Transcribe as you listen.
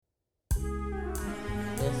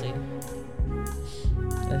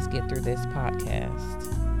get through this podcast.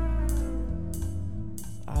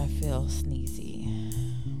 I feel sneezy.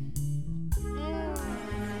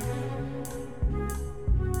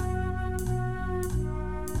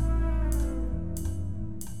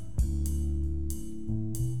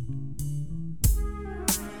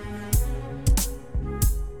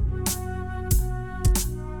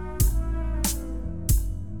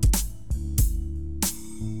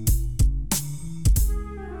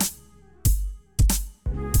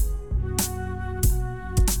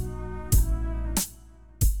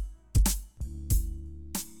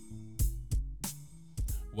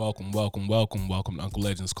 Welcome to Uncle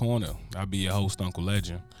Legend's Corner. I'll be your host, Uncle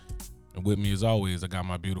Legend. And with me, as always, I got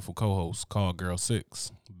my beautiful co-host, Call Girl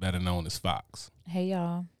 6, better known as Fox. Hey,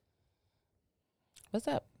 y'all. What's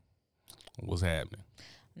up? What's happening?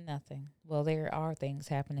 Nothing. Well, there are things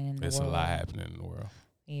happening in the world. There's a lot happening in the world.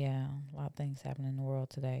 Yeah, a lot of things happening in the world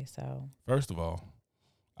today. So, first of all,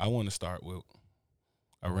 I want to start with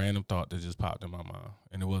a random thought that just popped in my mind,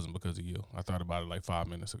 and it wasn't because of you. I thought about it like 5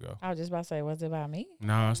 minutes ago. I was just about to say, was it about me?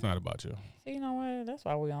 No, it's not about you. See, you know what? That's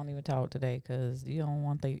why we don't even talk today, because you don't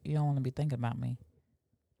want to be thinking about me.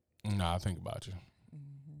 No, I think about you.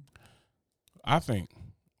 Mm-hmm. I think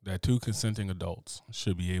that two consenting adults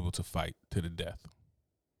should be able to fight to the death.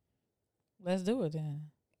 Let's do it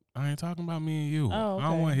then. I ain't talking about me and you. Oh, okay. I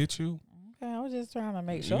don't want to hit you. Okay, I was just trying to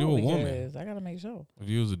make sure. You're a woman. I got to make sure. If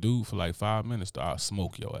you was a dude for like 5 minutes, I'll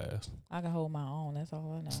smoke your ass. I can hold my own. That's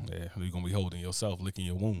all I know. Yeah, you're going to be holding yourself, licking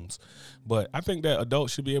your wounds. But I think that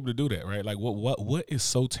adults should be able to do that, right? Like, what is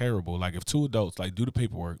so terrible? Like, if two adults, like, do the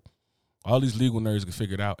paperwork, all these legal nerds can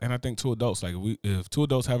figure it out. And I think two adults, like, if two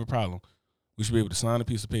adults have a problem, we should be able to sign a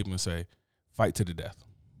piece of paper and say, fight to the death.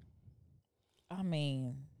 I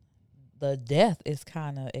mean, the death is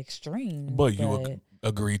kind of extreme. But you're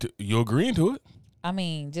agreeing to it. I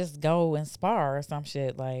mean, just go and spar or some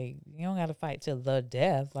shit. Like, you don't got to fight to the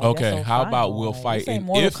death. Like, okay, that's so how about final. we'll fight in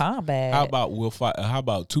Mortal Kombat? How about we'll fight? How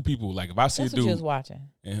about two people? Like, if I see that's a dude, what you was watching.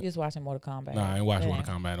 Yeah. You was watching Mortal Kombat. Nah, I ain't watched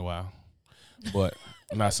Mortal Kombat in a while, but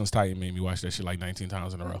not since Titan made me watch that shit like 19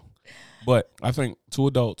 times in a row. But I think two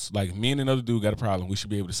adults, like me and another dude, got a problem. We should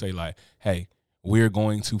be able to say like, hey, we're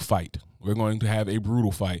going to fight. We're going to have a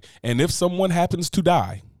brutal fight, and if someone happens to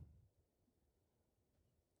die,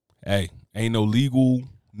 hey, ain't no legal.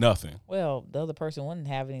 Nothing. Well, the other person wouldn't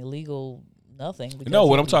have any legal nothing. No,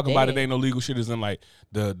 what I'm talking about, it ain't no legal shit. Is in like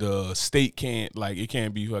the state can't, like, it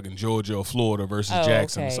can't be fucking Georgia or Florida versus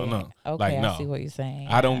Jackson. Okay. So no, okay, like no. I see what you're saying.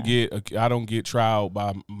 I don't get trial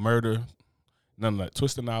by murder. None of that.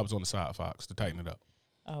 Twist the knobs on the side, Fox, to tighten it up.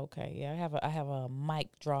 Okay, yeah, I have a mic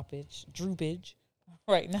droopage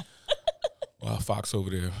right now. Well, Fox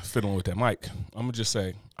over there fiddling with that mic. I'm gonna just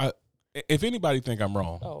say, if anybody think I'm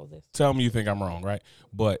wrong, tell me you think I'm wrong, right?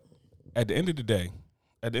 But at the end of the day,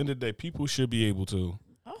 people should be able to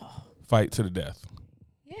fight to the death.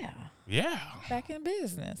 Yeah. Back in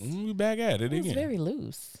business. We back at it again. It's very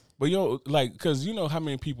loose. But like, because you know how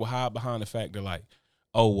many people hide behind the fact that like,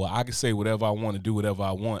 oh, well, I can say whatever I want to do whatever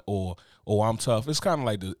I want, or I'm tough. It's kind of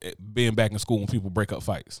like being back in school when people break up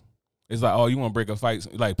fights. It's like, oh, you want to break up fights?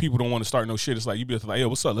 Like, people don't want to start no shit. It's like, you be like, yo,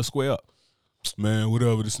 what's up? Let's square up. Man,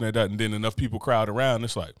 whatever, this and that. And then enough people crowd around.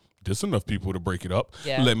 It's like, there's enough people to break it up.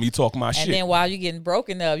 Yeah. Let me talk my shit. And then while you getting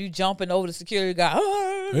broken up, you jumping over the security guy.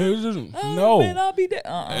 No. Man, I'll be there.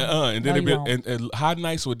 And then and how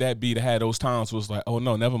nice would that be to have those times where it's like, oh,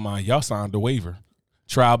 no, never mind. Y'all signed the waiver.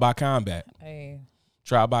 Trial by combat. Hey.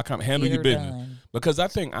 Trial by combat. Handle your business. Done. Because I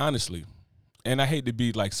think, honestly, and I hate to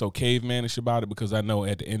be like so cavemanish about it, because I know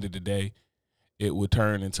at the end of the day, it would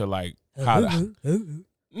turn into like No,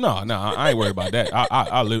 I ain't worried about that.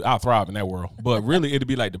 I'll thrive in that world. But really, it'd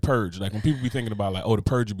be like The Purge. Like when people be thinking about like, oh, The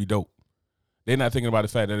Purge would be dope. They're not thinking about the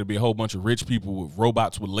fact that it'd be a whole bunch of rich people with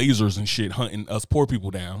robots with lasers and shit hunting us poor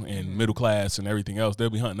people down, and middle class and everything else.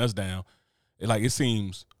 They'll be hunting us down. It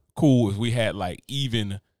seems cool if we had like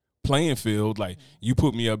even playing field. Like you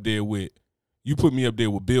put me up there with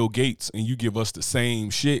Bill Gates, and you give us the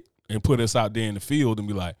same shit and put us out there in the field and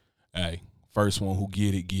be like, hey, first one who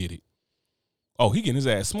get it. Oh, he getting his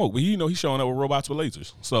ass smoked, but he's showing up with robots with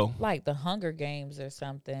lasers. So like the Hunger Games or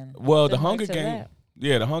something. Well, the Hunger Games,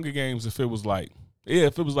 the Hunger Games. If it was like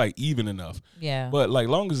even enough, yeah. But like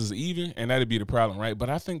long as it's even, and that'd be the problem, right?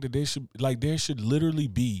 But I think that there should literally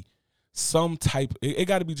be some type. It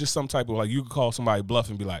got to be just some type of like you could call somebody bluff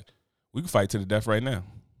and be like, we can fight to the death right now.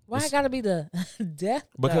 Why it got to be the death?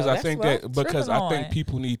 Because though? I think I think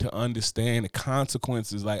people need to understand the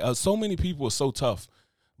consequences. Like so many people are so tough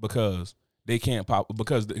because they can't pop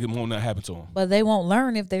because it won't not happen to them. But they won't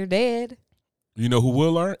learn if they're dead. You know who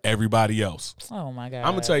will learn? Everybody else. Oh my God.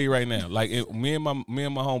 I'm gonna tell you right now. Like me and my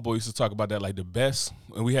homeboy used to talk about that. Like the best,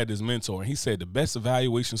 and we had this mentor, and he said the best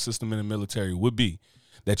evaluation system in the military would be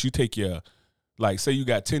that you take your, like, say you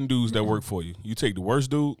got 10 dudes that work for you. You take the worst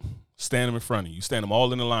dude, stand them in front of you. You stand them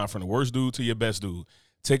all in the line from the worst dude to your best dude.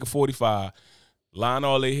 Take a 45, line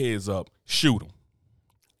all their heads up, shoot them.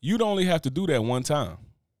 You'd only have to do that one time.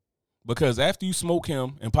 Because after you smoke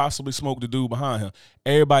him and possibly smoke the dude behind him,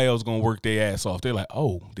 everybody else going to work their ass off. They're like,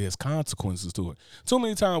 oh, there's consequences to it. Too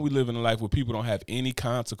many times we live in a life where people don't have any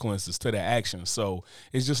consequences to their actions. So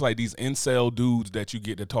it's just like these incel dudes that you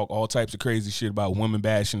get to talk all types of crazy shit about women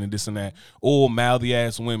bashing and this and that, or mouthy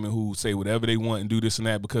ass women who say whatever they want and do this and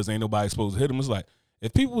that because ain't nobody supposed to hit them. It's like,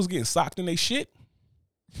 if people was getting socked in their shit,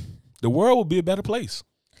 the world would be a better place.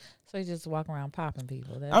 So you just walk around popping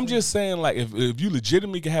people. I'm just saying, like, if you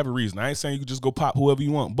legitimately can have a reason, I ain't saying you can just go pop whoever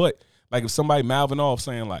you want, but like if somebody mouthing off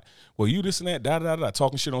saying like, well, you this and that, da,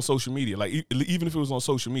 talking shit on social media, like even if it was on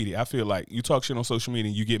social media, I feel like you talk shit on social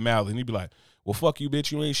media and you get mouthed and you be like, well, fuck you,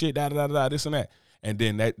 bitch, you ain't shit, da, this and that. And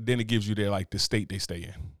then it gives you their, like, the state they stay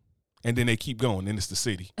in. And then they keep going, then it's the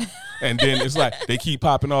city. And then it's like they keep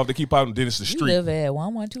popping off, then it's the street. You live at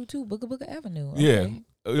 1122 Booker Avenue. Okay. Yeah.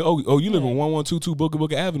 Oh, you live in 1122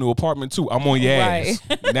 Booker Avenue, apartment 2. I'm on your ass.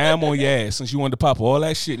 Now I'm on your ass. Since you wanted to pop all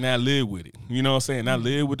that shit, now live with it. You know what I'm saying? Now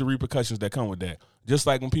live with the repercussions that come with that. Just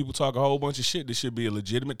like when people talk a whole bunch of shit, there should be a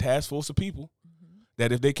legitimate task force of people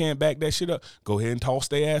that if they can't back that shit up, go ahead and toss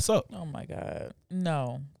their ass up. Oh my God.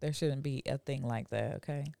 No, there shouldn't be a thing like that,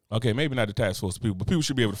 okay? Okay, maybe not the task force of people, but people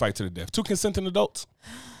should be able to fight to the death. 2 consenting adults?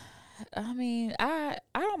 I mean, I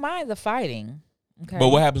don't mind the fighting. Okay. But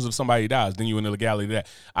what happens if somebody dies? Then you in the legality of that.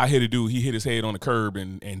 I hit a dude, he hit his head on the curb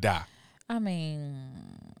and die. I mean,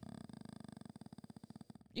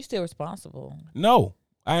 you're still responsible. No,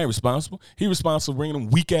 I ain't responsible. He responsible for bringing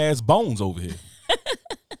them weak ass bones over here.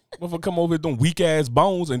 Motherfucker come over here with them weak ass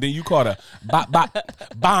bones, and then you caught a bop,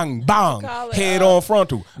 bang, bang, head on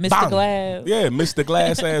frontal. Mr. Bang. Glass. Yeah, Mr.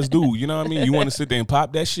 Glass ass dude. You know what I mean? You want to sit there and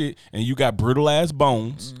pop that shit, and you got brittle ass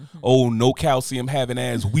bones. Oh, no calcium having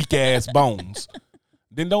ass, weak ass bones.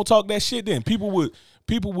 Then don't talk that shit. Then people would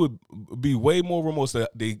be way more remorse.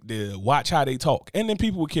 They watch how they talk, and then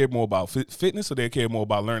people would care more about fitness, or they care more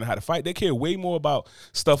about learning how to fight. They care way more about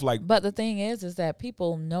stuff like. But the thing is that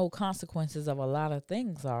people know consequences of a lot of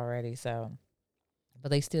things already. So,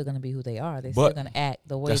 but they still gonna be who they are. They still gonna act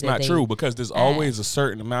the way. That's not true, because there's always a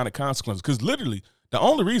certain amount of consequences. Because literally, the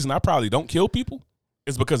only reason I probably don't kill people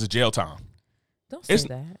is because of jail time. Don't say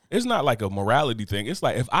that. It's not like a morality thing. It's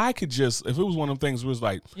like if it was one of them things where it was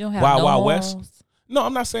like you don't have Wild no Wild morals. West. No,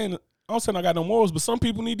 I'm not saying I got no morals, but some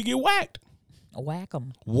people need to get whacked. Whack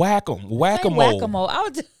them. Whack-a-mole. Whack-a-mole. I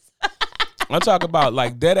was just I'm talking about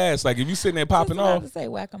like dead ass. Like if you sitting there popping off. To say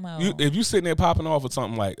whack-a-mole. If you sitting there popping off with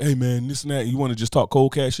something like, hey man, this and that, you want to just talk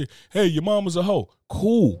cold cash shit. Hey, your mama's a hoe.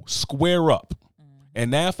 Cool. Square up.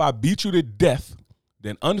 And now if I beat you to death,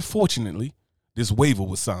 then unfortunately, this waiver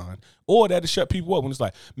was signed. Or that'll shut people up when it's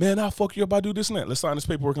like, man, I'll fuck you up, I do this and that. Let's sign this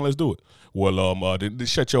paperwork and let's do it. Well, then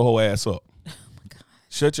shut your whole ass up. Oh my God.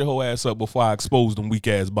 Shut your whole ass up before I expose them weak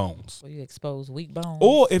ass bones. Well, you expose weak bones.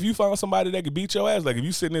 Or if you found somebody that could beat your ass, like if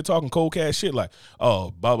you sitting there talking cold cash shit like,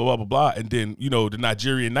 oh, blah, blah, blah, blah, blah, and then, the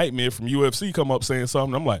Nigerian Nightmare from UFC come up saying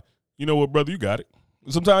something, I'm like, you know what, brother, you got it.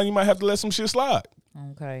 Sometimes you might have to let some shit slide.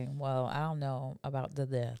 Okay, well, I don't know about the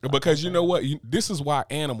death. Because you know what? This is why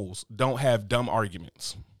animals don't have dumb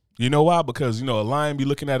arguments. You know why? Because, a lion be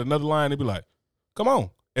looking at another lion and be like, come on.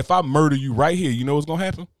 If I murder you right here, you know what's going to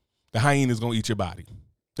happen? The hyena's going to eat your body.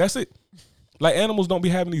 That's it. Like animals don't be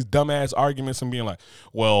having these dumbass arguments and being like,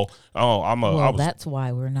 that's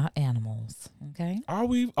why we're not animals. Okay. Are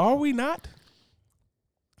we not?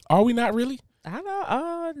 Are we not really? I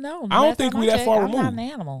don't no. I don't think we that far removed. I'm not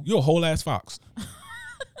an animal. You're a whole ass fox.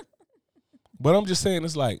 But I'm just saying,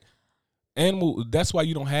 it's like animal. That's why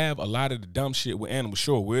you don't have a lot of the dumb shit with animals.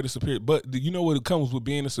 Sure, we're the superior, but you know what it comes with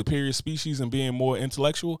being a superior species and being more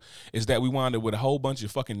intellectual is that we wind up with a whole bunch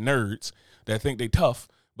of fucking nerds that think they tough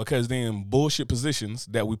because they're in bullshit positions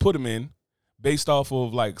that we put them in based off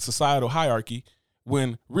of like societal hierarchy.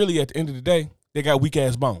 When really at the end of the day, they got weak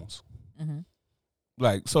ass bones. Mm-hmm.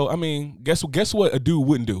 Like, so I mean, guess what a dude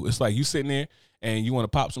wouldn't do? It's like you sitting there and you want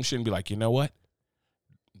to pop some shit and be like, you know what?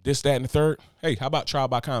 This, that, and the third. Hey, how about trial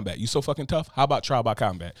by combat? You so fucking tough? How about trial by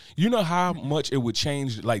combat? You know how much it would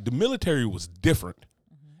change? Like, the military was different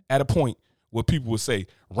at a point where people would say,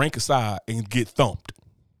 rank aside and get thumped.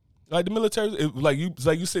 Like, the military, it's like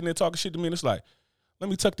you sitting there talking shit to me, and it's like, let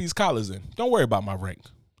me tuck these collars in. Don't worry about my rank.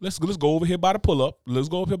 Let's go over here by the pull-up. Let's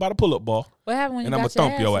go over here by the pull-up ball. What happened when you and got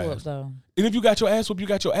I'm your gonna ass thump whooped, though? And if you got your ass whooped, you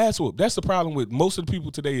got your ass whooped. That's the problem with most of the people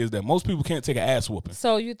today is that most people can't take an ass whooping.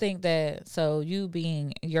 So you think that, so you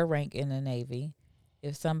being your rank in the Navy,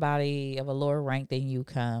 if somebody of a lower rank than you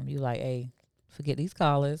come, you like, hey, forget these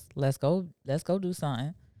collars. Let's go do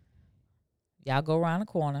something. Y'all go around the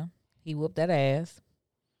corner. He whooped that ass.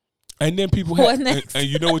 And then people have, and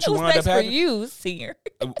you know what you wind up having? For you, senior.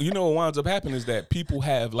 You know what winds up happening is that people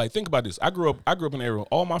have, like, think about this. I grew up in an area.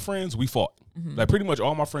 All my friends, we fought. Mm-hmm. Like, pretty much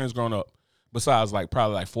all my friends growing up, besides like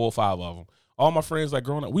probably like 4 or 5 of them, all my friends like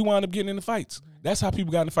growing up, we wound up getting into fights. That's how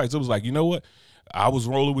people got into fights. It was like, you know what? I was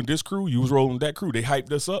rolling with this crew. You was rolling with that crew. They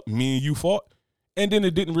hyped us up. Me and you fought. And then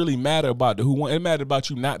it didn't really matter about the who won. It mattered about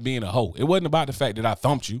you not being a hoe. It wasn't about the fact that I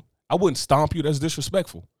thumped you. I wouldn't stomp you. That's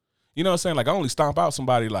disrespectful. You know what I'm saying? Like, I only stomp out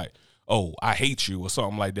somebody like, oh, I hate you or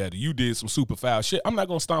something like that. Or you did some super foul shit. I'm not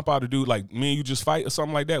going to stomp out a dude like me and you just fight or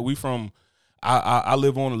something like that. We from, I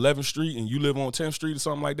live on 11th Street and you live on 10th Street or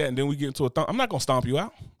something like that. And then we get into a thump. I'm not going to stomp you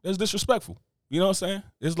out. That's disrespectful. You know what I'm saying?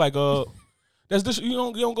 It's like, you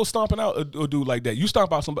don't go stomping out a dude like that. You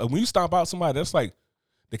stomp out somebody. When you stomp out somebody, that's like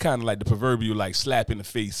the kind of like the proverbial like slap in the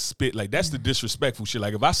face, spit. Like that's the disrespectful shit.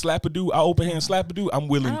 Like if I slap a dude, I open hand slap a dude, I'm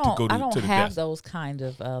willing to go to the death. I don't have those kind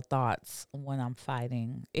of thoughts when I'm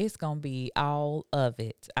fighting. It's gonna be all of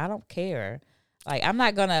it. I don't care. Like I'm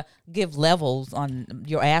not gonna give levels on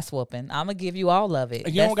your ass whooping. I'm gonna give you all of it.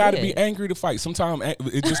 You don't got to be angry to fight. Sometimes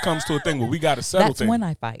it just comes to a thing where we got to settle that's things. When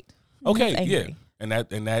I fight. Okay, yeah, and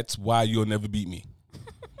that's why you'll never beat me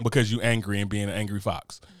because you angry and being an angry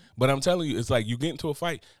fox. But I'm telling you, it's like you get into a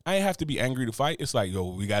fight. I ain't have to be angry to fight. It's like,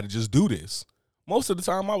 yo, we got to just do this. Most of the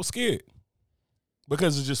time I was scared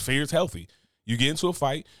because it's just fear is healthy. You get into a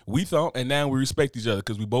fight, we thump, and now we respect each other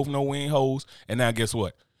because we both know we ain't hoes. And now guess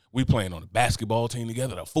what? We playing on a basketball team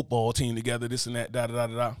together, a football team together, this and that,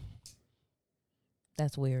 da-da-da-da-da.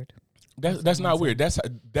 That's weird. That's not weird. That's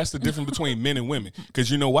the difference between men and women.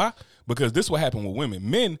 Because you know why? Because this is what happened with women.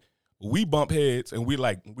 Men, we bump heads and we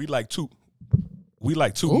like two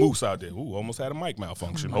moose out there. Ooh, almost had a mic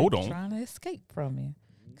malfunction. Hold on. Trying to escape from you.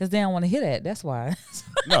 Because they don't want to hear that. That's why.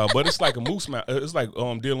 No, but it's like a moose. It's like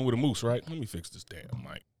dealing with a moose, right? Let me fix this damn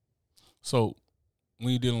mic. So when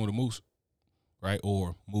you're dealing with a moose, right,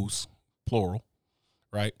 or moose, plural,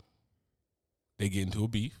 right, they get into a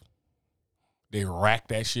beef. They rack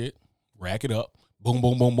that shit, rack it up, boom,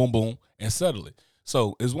 boom, boom, boom, boom, and settle it.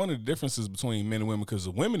 So it's one of the differences between men and women because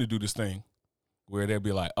the women to do this thing where they'll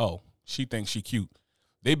be like, oh, she thinks she cute.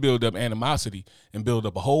 They build up animosity and build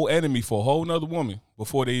up a whole enemy for a whole nother woman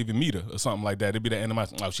before they even meet her or something like that. It'd be the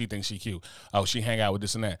animosity. Oh, she thinks she cute. Oh, she hang out with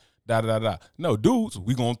this and that. Da da da da. No, dudes,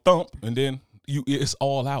 we gonna thump and then it's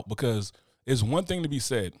all out because it's one thing to be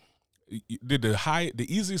said. The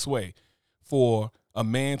easiest way for a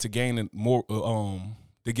man to gain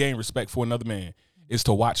to gain respect for another man is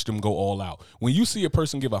to watch them go all out. When you see a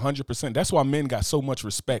person give 100%, that's why men got so much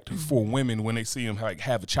respect for women when they see them like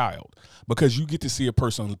have a child, because you get to see a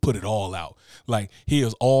person put it all out. Like,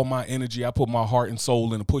 here's all my energy. I put my heart and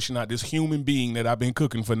soul into pushing out this human being that I've been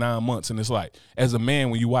cooking for 9 months. And it's like, as a man,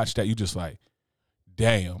 when you watch that, you just like,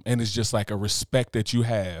 damn. And it's just like a respect that you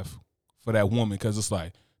have for that woman, because it's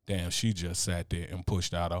like, damn, she just sat there and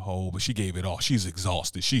pushed out a hole, but she gave it all. She's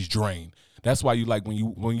exhausted. She's drained. That's why you like when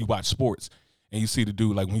you watch sports and you see the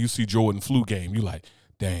dude, like when you see Jordan flu game, you like,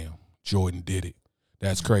 damn, Jordan did it.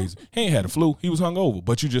 That's crazy. He ain't had a flu. He was hungover.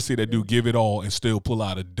 But you just see that dude give it all and still pull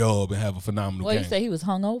out a dub and have a phenomenal game. You say he was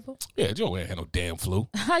hungover? Yeah, Joe ain't had no damn flu.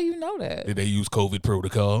 How you know that? Did they use COVID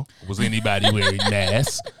protocol? Was anybody wearing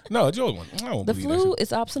masks? No, Joe wasn't. I don't the believe flu that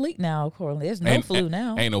is obsolete now, accordingly. There's no flu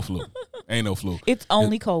now. Ain't no flu. Ain't no flu. It's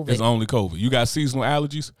only COVID. It's only COVID. You got seasonal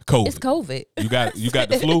allergies? COVID. It's COVID. You got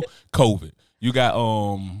the flu? COVID. You got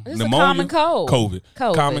pneumonia, common cold. COVID.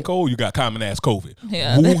 Common cold, you got common ass COVID.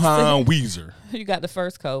 Yeah, Wuhan Weezer. You got the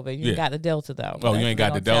first COVID. You got the Delta though. Oh, you ain't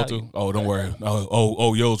got the Delta? Oh, don't worry.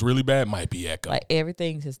 Oh, yours really bad? Might be echo. Like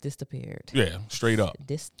everything has disappeared. Yeah, straight up.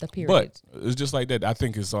 Disappeared. But it's just like that. I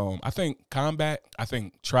think it's I think combat, I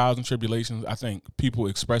think trials and tribulations, I think people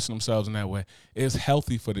expressing themselves in that way is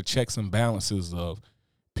healthy for the checks and balances of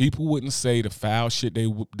people wouldn't say the foul shit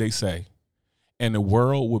they say. And the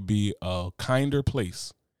world would be a kinder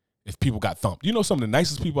place if people got thumped. You know some of the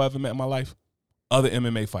nicest people I ever met in my life? Other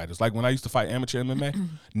MMA fighters. Like when I used to fight amateur MMA,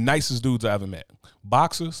 nicest dudes I ever met.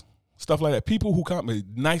 Boxers, stuff like that. People who come,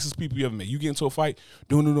 nicest people you ever met. You get into a fight,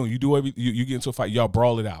 you get into a fight, y'all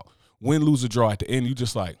brawl it out. Win, lose, or draw. At the end, you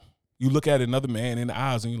just like, you look at another man in the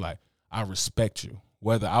eyes and you're like, I respect you.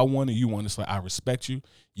 Whether I won or you won, it's like, I respect you.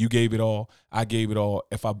 You gave it all. I gave it all.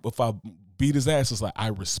 If I beat his ass. It's like, I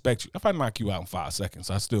respect you. If I knock you out in 5 seconds,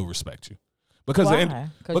 I still respect you. Because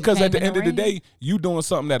at the end of the day, you doing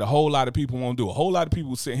something that a whole lot of people won't do. A whole lot of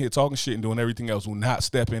people sitting here talking shit and doing everything else will not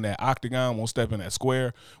step in that octagon, won't step in that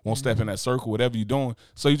square, won't step in that circle, whatever you're doing.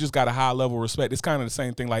 So you just got a high level of respect. It's kind of the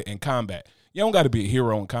same thing like in combat. You don't got to be a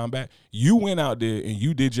hero in combat. You went out there and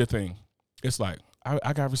you did your thing. It's like,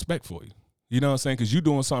 I got respect for you. You know what I'm saying? Because you're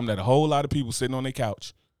doing something that a whole lot of people sitting on their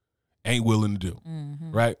couch ain't willing to do,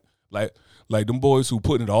 right? Like them boys who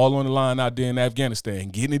putting it all on the line out there in Afghanistan,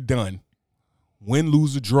 getting it done. Win,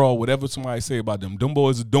 lose, or draw, whatever somebody say about them. Them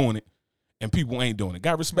boys are doing it, and people ain't doing it.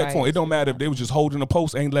 Got respect for them. It don't matter if they was just holding a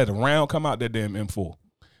post, ain't let a round come out that damn M4.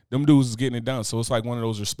 Them dudes is getting it done. So it's like one of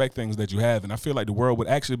those respect things that you have. And I feel like the world would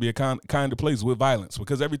actually be a kind of place with violence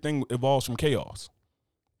because everything evolves from chaos,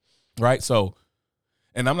 right? So,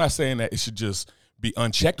 and I'm not saying that it should just be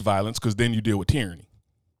unchecked violence because then you deal with tyranny.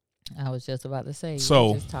 I was just about to say, you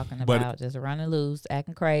were just talking about just running loose,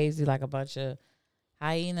 acting crazy like a bunch of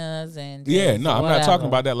hyenas and I'm not talking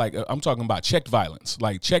about that. Like I'm talking about checked violence,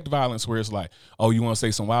 like checked violence where it's like, oh, you want to say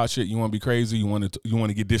some wild shit, you want to be crazy, you want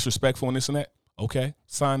to get disrespectful and this and that. Okay,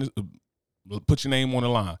 sign this, put your name on the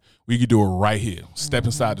line. We could do it right here. Step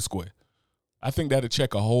inside the square. I think that'll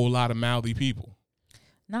check a whole lot of mouthy people.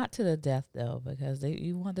 Not to the death though, because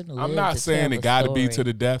you want them to live. I'm not saying it got to be to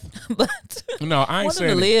the death, but no, I ain't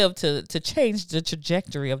saying to live to change the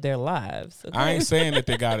trajectory of their lives. Okay? I ain't saying that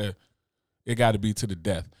it got to be to the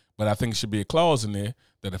death. But I think it should be a clause in there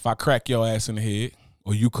that if I crack your ass in the head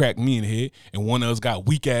or you crack me in the head and one of us got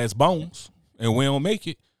weak-ass bones and we don't make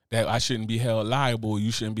it, that I shouldn't be held liable or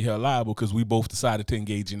you shouldn't be held liable because we both decided to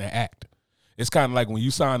engage in that act. It's kind of like when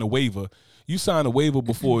you sign a waiver. You sign a waiver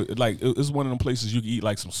before, like, it's one of them places you can eat,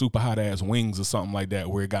 like, some super hot-ass wings or something like that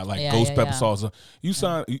where it got, like, ghost pepper sauce. You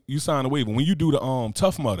sign a waiver. When you do the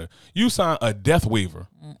Tough Mudder, you sign a death waiver.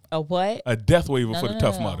 A what? A death waiver for the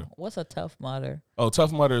Tough Mudder. What's a Tough Mudder? Oh,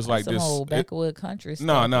 Tough Mudder is like this. Old backwood country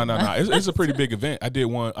stuff. No. It's a pretty big event. I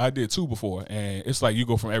did two before, and it's like you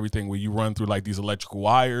go from everything where you run through, like, these electrical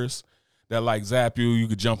wires that like zap you. You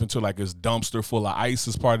could jump into like this dumpster full of ice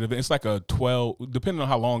as part of it. It's like a 12, depending on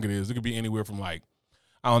how long it is, it could be anywhere from like,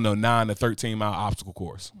 I don't know, 9 to 13 mile obstacle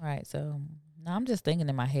course. Right. So now I'm just thinking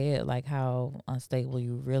in my head like how unstable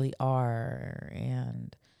you really are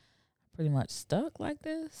and pretty much stuck like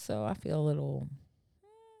this. So I feel a little.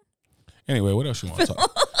 Anyway, what else you want to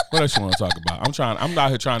talk? What else you want to talk about? I'm out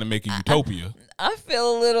here trying to make a utopia. I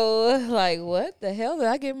feel a little like, what the hell did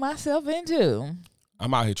I get myself into?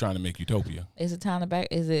 I'm out here trying to make utopia. Is it time to back?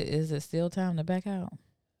 Is it still time to back out?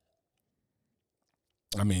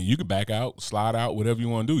 I mean, you could back out, slide out, whatever you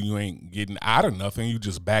want to do. You ain't getting out of nothing. You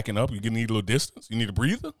just backing up. You need a little distance. You need a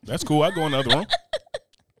breather. That's cool. I go in the other room.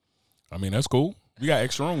 I mean, that's cool. We got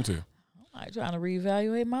extra room too. I'm trying to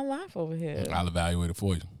reevaluate my life over here. I'll evaluate it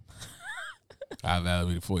for you.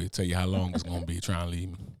 Tell you how long it's gonna be trying to leave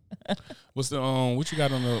me. What's the what you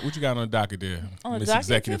got on the docket there, Miss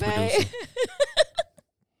Executive Producer?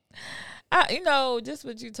 Just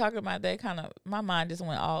what you talking about, that kind of, my mind just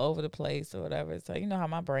went all over the place or whatever. So you know how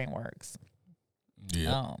my brain works.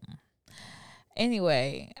 Yeah.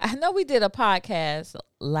 Anyway, I know we did a podcast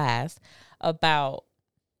last about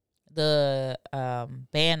the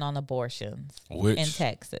ban on abortions in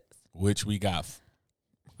Texas, which we got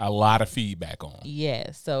a lot of feedback on.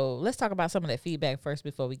 Yeah. So let's talk about some of that feedback first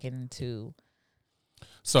before we get into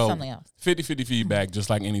something else. 50-50 feedback, just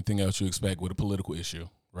like anything else you expect with a political issue.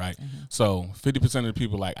 Right. Mm-hmm. So 50% of the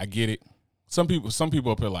people like, I get it. Some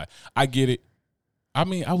people up here like, I get it. I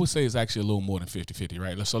mean, I would say it's actually a little more than 50-50,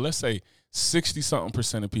 right? So let's say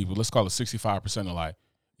 60-something% of people, let's call it 65% are like,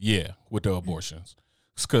 yeah, with the abortions.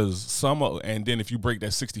 Because and then if you break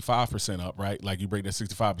that 65% up, right? Like you break that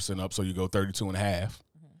 65% up, so you go 32 and a half.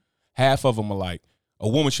 Mm-hmm. Half of them are like, a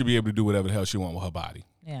woman should be able to do whatever the hell she wants with her body.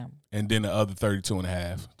 Yeah. And then the other 32 and a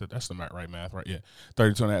half, that's the right math, right? Yeah.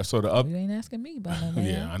 32 and a half. So the you ain't asking me about no math.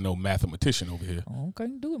 Yeah, I know, mathematician over here. Okay,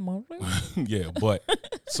 do it, Mom. Yeah, but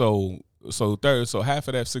so half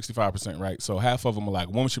of that 65%, right? So half of them are like,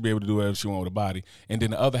 woman should be able to do whatever she wants with her body. And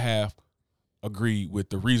then the other half agree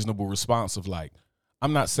with the reasonable response of like,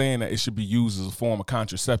 I'm not saying that it should be used as a form of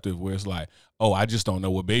contraceptive where it's like, oh, I just don't know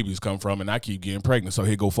where babies come from and I keep getting pregnant, so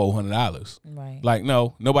here go $400. Right. Like,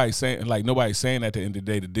 no, nobody's saying at the end of the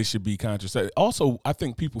day that this should be contraceptive. Also, I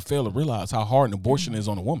think people fail to realize how hard an abortion is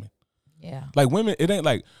on a woman. Yeah. Like women, it ain't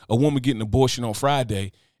like a woman getting an abortion on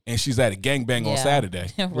Friday and she's at a gangbang on Saturday.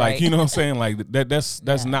 Right. Like, you know what I'm saying? Like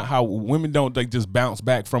that's not how women don't, like, just bounce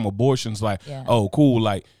back from abortions like, oh, cool,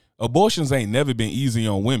 like, abortions ain't never been easy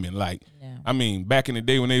on women. Like, I mean, back in the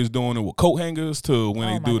day when they was doing it with coat hangers to when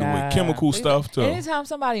they do it with chemical stuff. To anytime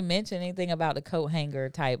somebody mention anything about the coat hanger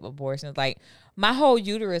type abortions, like my whole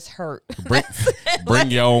uterus hurt. Bring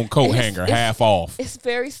your own coat hanger, half off. It's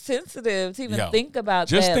very sensitive to even think about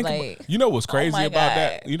just that. Think like, you know what's crazy about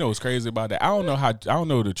that? You know what's crazy about that? I don't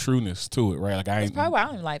know the trueness to it, right? Like that's probably why I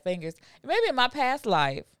don't even like fingers. Maybe in my past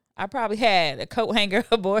life, I probably had a coat hanger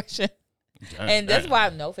abortion. And that's why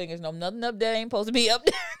no fingers, no nothing up there ain't supposed to be up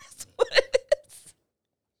there. That's what it is.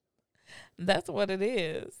 That's what it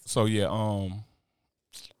is. So yeah,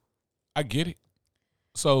 I get it.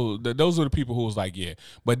 So those are the people who was like, yeah.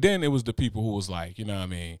 But then it was the people who was like, you know what I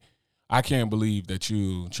mean? I can't believe that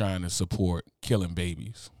you trying to support killing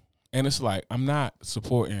babies. And it's like, I'm not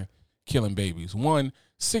supporting killing babies.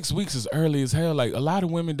 6 weeks is early as hell. Like, a lot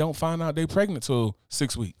of women don't find out they pregnant till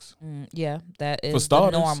 6 weeks. Yeah, that is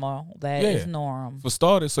normal. That is norm. For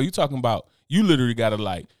starters, so you talking about you literally got to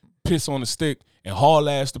like piss on the stick and haul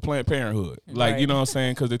ass to Planned Parenthood. Like, you know what I'm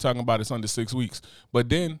saying? Because they're talking about it's under 6 weeks. But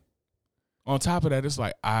then on top of that, it's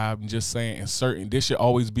like, I'm just saying this should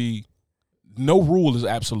always be, no rule is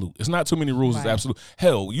absolute. It's not too many rules is absolute.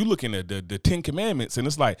 Hell, you looking at the 10 Commandments and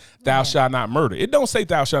it's like, thou shalt not murder. It don't say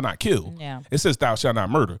thou shalt not kill. Yeah. It says thou shalt not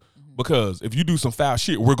murder. Because if you do some foul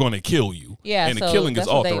shit, we're going to kill you. Yeah, and the killing is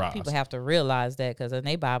authorized. People have to realize that because in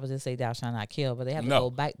their Bible just say thou shalt not kill, but they have to go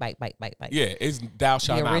bite. Yeah, it's thou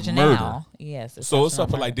shalt not murder. Yes. So it's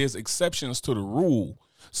something like there's exceptions to the rule.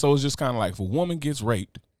 So it's just kind of like if a woman gets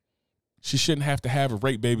raped, she shouldn't have to have a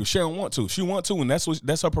rape baby if she don't want to. If she want to, and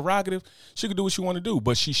that's her prerogative, she can do what she want to do.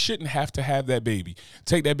 But she shouldn't have to have that baby.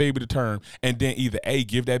 Take that baby to term, and then either A,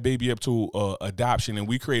 give that baby up to adoption, and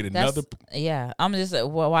we create another. I'm just,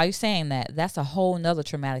 why are you saying that? That's a whole nother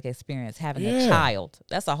traumatic experience, having a child.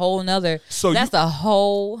 That's a whole nother,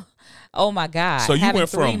 oh my God. So you went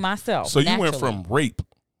from, myself. So you went from rape,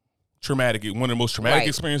 traumatic, one of the most traumatic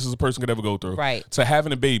experiences a person could ever go through, to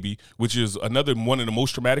having a baby, which is another one of the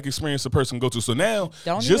most traumatic experiences a person can go through. So now,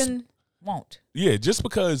 just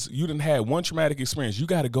because you didn't have one traumatic experience, you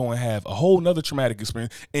got to go and have a whole nother traumatic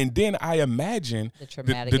experience. And then I imagine the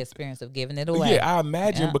traumatic experience of giving it away. Yeah, I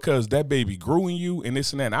imagine because that baby grew in you and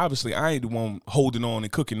this and that. And obviously, I ain't the one holding on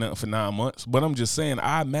and cooking nothing for 9 months, but I'm just saying,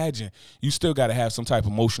 I imagine you still got to have some type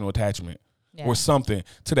of emotional attachment. Or something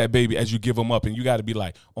to that baby as you give them up, and you got to be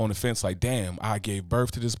like on the fence, like, damn, I gave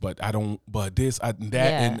birth to this, but I don't, but this,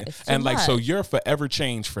 and like, so you're forever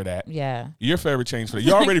changed for that. Yeah, you're forever changed for that.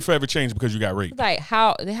 You're already forever changed because you got raped. Like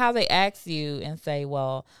how they ask you and say,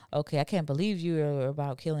 well, okay, I can't believe you're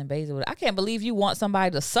about killing babies. I can't believe you want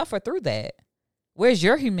somebody to suffer through that. Where's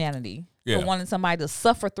your humanity for wanting somebody to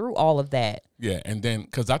suffer through all of that? Yeah, and then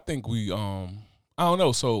because I think we, I don't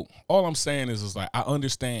know. So all I'm saying is like I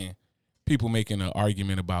understand people making an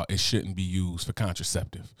argument about it shouldn't be used for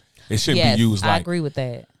contraceptive. It shouldn't be used like, I agree with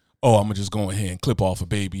that. Oh, I'm going to just go ahead and clip off a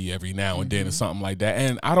baby every now and then or something like that.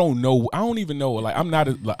 And I don't know. I don't even know. Like,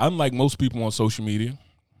 I'm like most people on social media,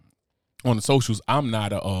 on the socials, I'm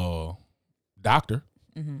not a doctor.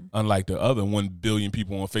 Unlike the other 1 billion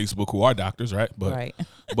people on Facebook who are doctors, right? But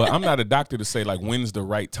I'm not a doctor to say like when's the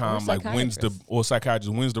right time, like or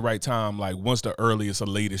psychiatrist, when's the right time, like when's the earliest or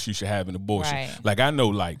latest you should have an abortion. Right. Like I know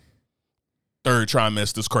like 3rd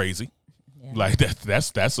trimester is crazy. Yeah. Like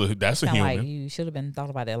that's a human. Like you should have been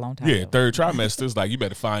thought about that a long time ago. 3rd trimester is like you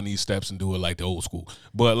better find these steps and do it like the old school.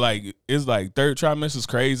 But like it's like 3rd trimester is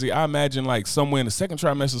crazy. I imagine like somewhere in the 2nd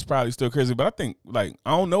trimester is probably still crazy. But I think like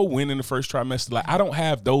I don't know when in the 1st trimester. Like I don't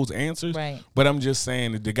have those answers. Right. But I'm just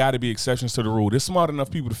saying that there got to be exceptions to the rule. There's smart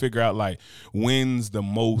enough people to figure out like when's the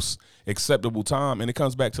most acceptable time. And it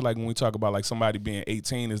comes back to like when we talk about like somebody being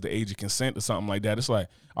 18 is the age of consent or something like that. It's like,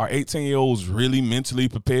 are 18-year-olds really mentally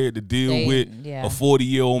prepared to deal with a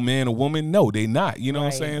 40-year-old man or woman? No, they not. You know what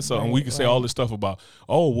I'm saying? So and we can say all this stuff about,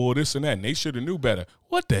 oh, well, this and that, and they should have knew better.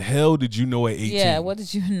 What the hell did you know at 18? Yeah, what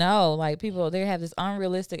did you know? Like people, they have this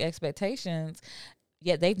unrealistic expectations,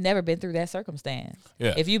 yet they've never been through that circumstance.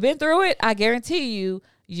 Yeah. If you've been through it, I guarantee you,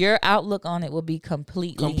 your outlook on it will be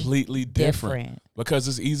completely different. Because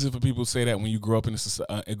it's easy for people to say that when you grew up in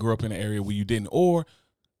an area where you didn't, or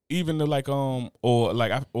even the like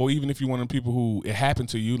or even if you're one of the people who it happened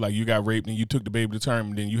to you, like you got raped and you took the baby to term,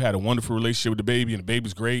 and then you had a wonderful relationship with the baby and the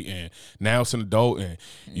baby's great, and now it's an adult, and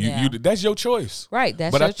you that's your choice, right?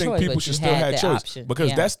 That's but your I think choice, people should still have choice option.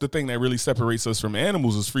 Because that's the thing that really separates us from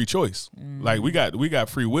animals is free choice. Like we got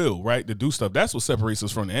free will, right, to do stuff. That's what separates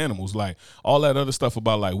us from the animals. Like all that other stuff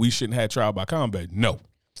about like we shouldn't have trial by combat. No.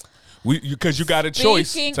 Because you got a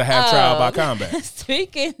choice to have trial by combat.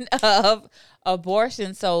 Speaking of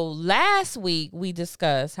abortion, so last week we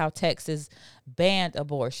discussed how Texas banned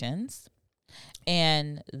abortions.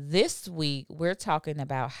 And this week we're talking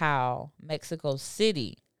about how Mexico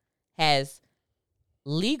City has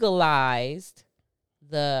legalized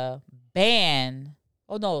the ban.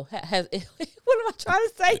 Oh no, has what am I trying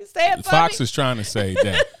to say? Say it, Fox is trying to say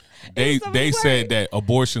that they said that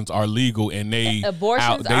abortions are legal, and they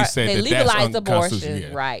legalized abortions,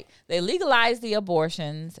 yeah. Right? They legalized the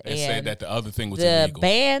abortions and said that the other thing was the illegal.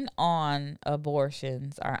 ban on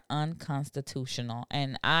abortions are unconstitutional,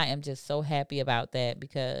 and I am just so happy about that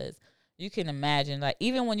because you can imagine, like,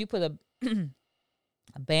 even when you put a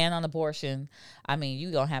ban on abortion, I mean,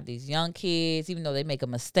 you gonna have these young kids, even though they make a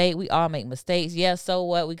mistake. We all make mistakes. Yeah, so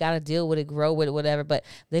what? We got to deal with it, grow with it, whatever. But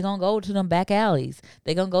they're gonna go to them back alleys.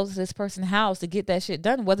 They're gonna go to this person's house to get that shit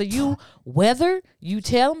done, whether you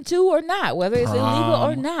tell them to or not, whether it's illegal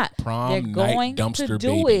or not. They're going to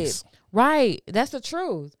do it. Right. That's the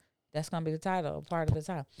truth. That's gonna be the title, part of the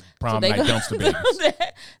title. Prom night dumpster babies.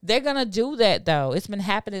 They're gonna do that though. It's been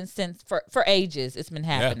happening since for ages. It's been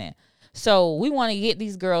happening. Yeah. So we want to get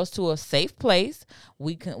these girls to a safe place.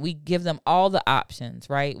 We give them all the options,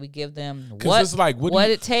 right? We give them what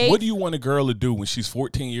it takes. What do you want a girl to do when she's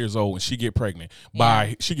 14 years old and she get pregnant?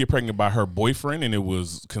 She get pregnant by her boyfriend and it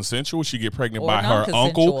was consensual. She get pregnant by her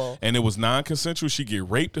uncle and it was non-consensual. She get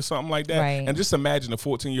raped or something like that. Right. And just imagine a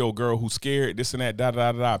 14-year-old girl who's scared, this and that, da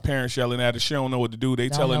da da da. Parents yelling at her. She don't know what to do. They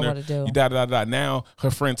telling her da da da. Now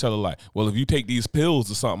her friend tell her like, well, if you take these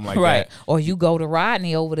pills or something like that, or you go to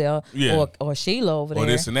Rodney over there, or Sheila over there, or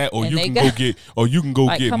this and that, or you can go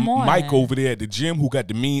get Mike over there at the gym who got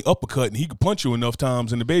the mean uppercut and he could punch you enough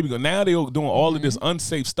times and the baby go. Now they're doing all of this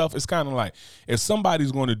unsafe stuff. It's kind of like if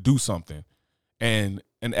somebody's going to do something and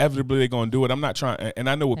inevitably they're going to do it. I'm not trying, and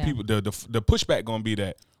I know what people the pushback going to be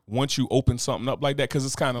that once you open something up like that, because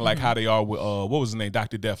it's kind of like how they are with what was his name,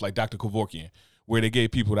 Dr. Death, like Dr. Kevorkian, where they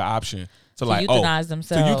gave people the option to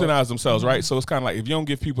euthanize themselves, right? So it's kind of like if you don't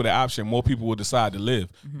give people the option, more people will decide to live.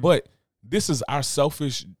 But this is our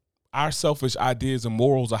selfish ideas and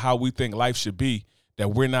morals of how we think life should be, that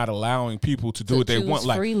we're not allowing people to do what they want.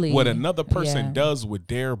 Like freely. What another person does with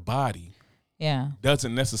their body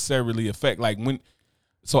doesn't necessarily affect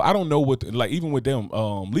so I don't know what even with them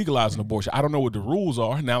legalizing abortion, I don't know what the rules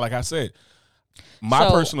are. Now, like I said, my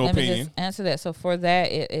personal opinion. Let me just answer that. So for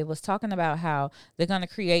that, it was talking about how they're going to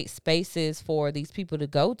create spaces for these people to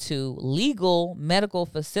go to, legal medical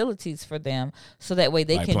facilities for them, so that way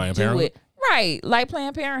they can do it. Right, like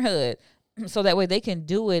Planned Parenthood. So that way they can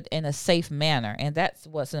do it in a safe manner. And that's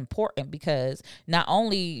what's important, because not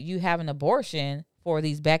only you have an abortion for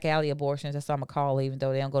these back alley abortions, that's what I'm going to call it, even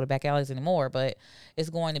though they don't go to back alleys anymore, but it's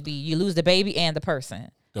going to be you lose the baby and the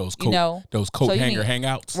person. Those coat hanger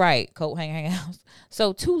hangouts. Right, coat hanger hangouts.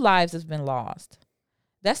 So 2 lives has been lost.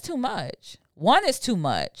 That's too much. 1 is too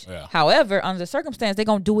much. Yeah. However, under the circumstance, they're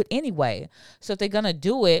going to do it anyway. So if they're going to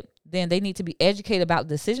do it, then they need to be educated about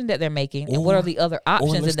the decision that they're making and what are the other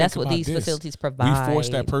options. And that's what these facilities provide. We force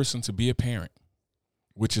that person to be a parent,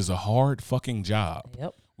 which is a hard fucking job.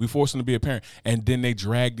 Yep. We force them to be a parent, and then they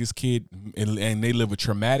drag this kid, and they live a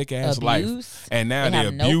traumatic ass life. And now they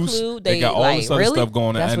abuse. No they got all this other stuff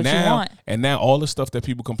going on, and now all the stuff that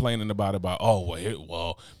people complaining about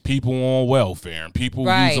people on welfare and people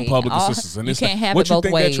using public assistance. And you can't have it both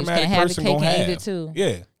ways. You can't have the cake and eat it too.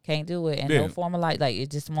 Yeah. Can't do it, and no form of life. Like, it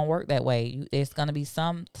just won't work that way. It's gonna be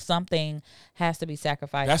something has to be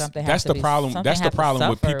sacrificed. That's the problem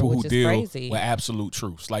with people who deal with absolute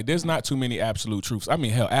truths. Like, there's not too many absolute truths. I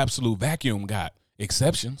mean, hell, absolute vacuum got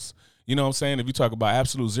exceptions. You know what I'm saying? If you talk about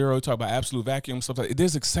absolute zero, you talk about absolute vacuum, stuff like that.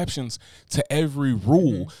 There's exceptions to every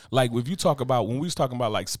rule. Like, if you talk about, when we was talking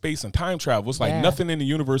about like space and time travel, it's like nothing in the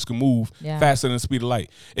universe can move faster than the speed of light,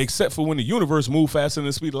 except for when the universe moved faster than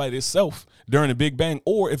the speed of light itself during the Big Bang,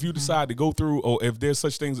 or if you decide to go through, or if there's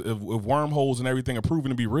such things, if wormholes and everything are proven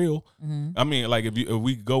to be real. I mean, like if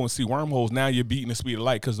we go and see wormholes, now you're beating the speed of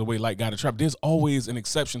light because the way light got trapped. There's always an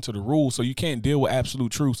exception to the rule, so you can't deal with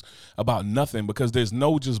absolute truths about nothing, because there's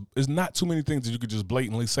not too many things that you could just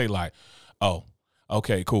blatantly say like, oh,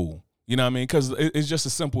 okay, cool. You know what I mean? Because it's just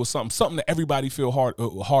as simple as something that everybody feel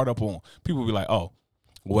hard up on. People be like, oh,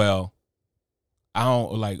 well, I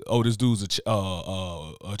don't like, oh, this dude's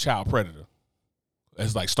a child predator.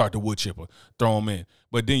 It's like, start the wood chipper, throw him in.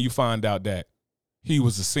 But then you find out that he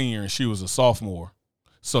was a senior and she was a sophomore.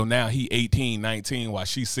 So now he 18, 19, while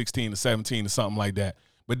she's 16 to 17 or something like that.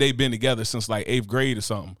 But they've been together since like 8th grade or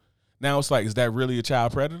something. Now it's like, is that really a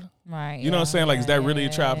child predator? Right. You know what I'm saying? Like, is that really a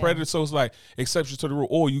child predator? So it's like exceptions to the rule.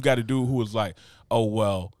 Or you got a dude who is like, oh,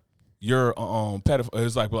 well, you're pedophile.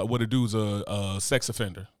 It's like what a dude's a sex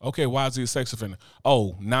offender. Okay, why is he a sex offender?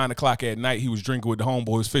 Oh, 9 o'clock at night, he was drinking with the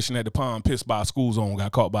homeboys, fishing at the pond, pissed by a school zone,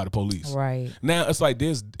 got caught by the police. Right. Now it's like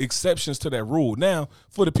there's exceptions to that rule. Now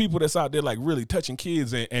for the people that's out there like really touching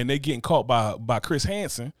kids and they getting caught by Chris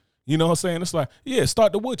Hansen, you know what I'm saying? It's like, yeah,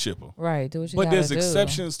 start the wood chipper. Right. Do what you But gotta there's do.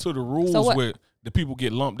 exceptions to the rules where the people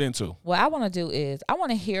get lumped into. What I want to do is I want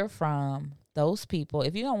to hear from those people.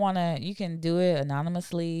 If you don't want to, you can do it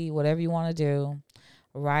anonymously, whatever you want to do.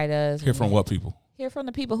 Write us. Hear from what people? Hear from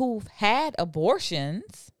the people who've had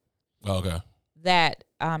abortions Okay. that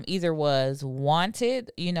either was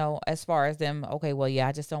wanted, you know, as far as them, okay, well, yeah,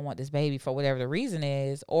 I just don't want this baby for whatever the reason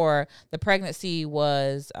is, or the pregnancy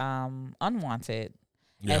was unwanted,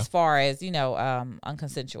 as far as, you know,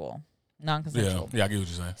 unconsensual. Non-consensual. Yeah, I get what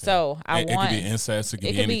you're saying. So it could be incest. It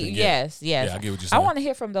could be anything. Yes. Yeah, I get what you're I saying. want to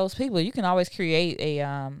hear from those people. You can always create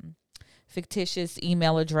a fictitious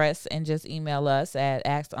email address and just email us at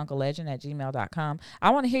askunclelegend@gmail.com.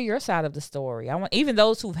 I want to hear your side of the story. I want even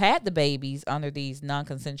those who've had the babies under these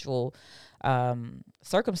non-consensual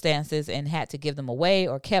circumstances and had to give them away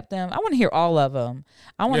or kept them. I want to hear all of them.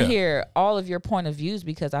 I want to hear all of your point of views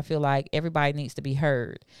because I feel like everybody needs to be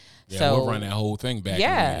heard. Yeah, so we'll run that whole thing back.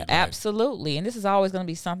 Yeah, absolutely. And this is always going to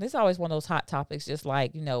be something. It's always one of those hot topics, just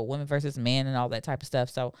like, you know, women versus men and all that type of stuff.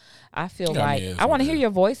 So I feel like I want to hear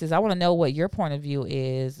your voices. I want to know what your point of view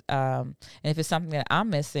is. And if it's something that I'm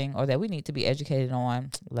missing or that we need to be educated on,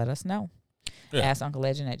 let us know. Yeah.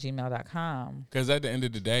 AskUncleLegend@gmail.com. Because at the end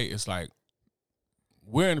of the day, it's like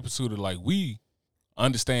we're in the pursuit of like we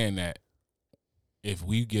understand that if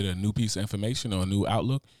we get a new piece of information or a new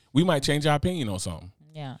outlook, we might change our opinion on something.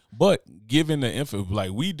 Yeah. But given the info,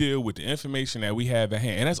 like we deal with the information that we have at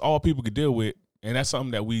hand, and that's all people could deal with, and that's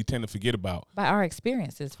something that we tend to forget about. By our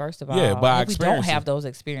experiences, first of all. Yeah, by our experiences. We don't have those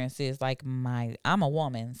experiences. Like I'm a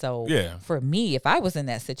woman, so for me, if I was in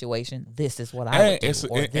that situation, this is what I would do.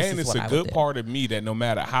 And it's a good part of me that no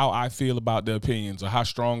matter how I feel about the opinions or how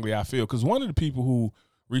strongly I feel, because one of the people who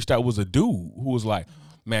reached out was a dude who was like,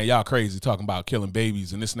 man, y'all crazy talking about killing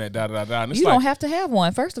babies and this and that, da da da. And you don't have to have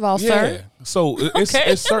one, first of all, sir. So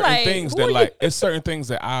it's certain things that like it's certain things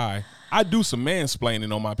that I do some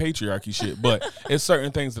mansplaining on my patriarchy shit, but it's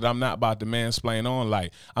certain things that I'm not about to mansplain on.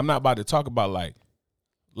 Like I'm not about to talk about like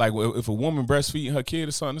if a woman breastfeeding her kid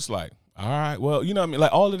or something, it's like, all right, well, you know what I mean?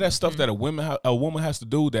 Like all of that stuff that a woman has to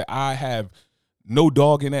do that I have no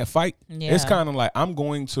dog in that fight. Yeah. It's kind of like I'm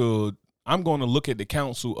going to look at the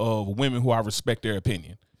counsel of women who I respect their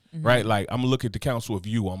opinion, right? Like I'm gonna look at the counsel of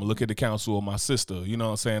you. I'm gonna look at the counsel of my sister. You know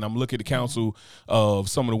what I'm saying? I'm gonna look at the counsel of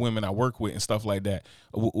some of the women I work with and stuff like that.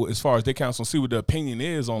 As far as their counsel, see what the opinion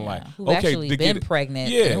is on like, who actually been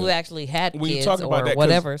pregnant, who actually had when kids you talk about or that,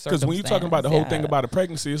 whatever. Because when you're talking about the whole thing about a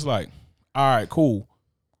pregnancy, it's like, all right, cool.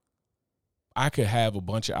 I could have a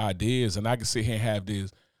bunch of ideas and I could sit here and have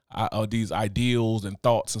these ideals and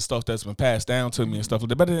thoughts and stuff that's been passed down to me and stuff like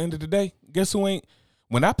that. But at the end of the day, guess who ain't?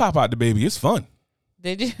 When I pop out the baby, it's fun.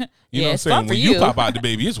 Did you? You know what I'm saying? When you pop out the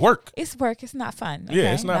baby, it's work. It's work. It's not fun. Okay?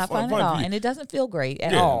 Yeah, it's not fun at all. And it doesn't feel great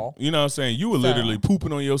at all. You know what I'm saying? You were literally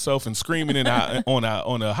pooping on yourself and screaming on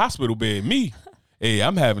a hospital bed. Me, hey,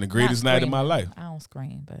 I'm having the greatest night of my life. I don't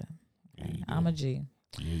scream, but I'm a G.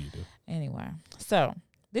 Yeah, you do. Anyway, so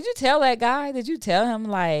did you tell that guy? Did you tell him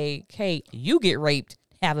like, hey, you get raped,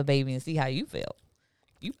 have a baby, and see how you feel?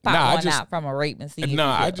 You pop one out from a rape and see.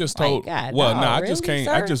 I just told. God, well, I really, just can't.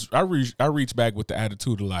 Sir? I reached back with the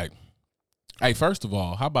attitude of like, hey, first of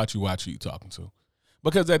all, how about you watch who you talking to?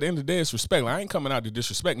 Because at the end of the day, it's respect. Like, I ain't coming out to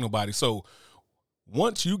disrespect nobody. So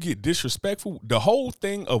once you get disrespectful, the whole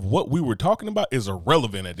thing of what we were talking about is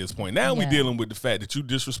irrelevant at this point. Now we dealing with the fact that you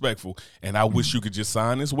disrespectful, and I wish you could just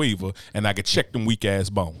sign this waiver and I could check them weak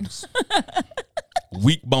ass bones.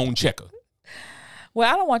 Weak bone checker. Well,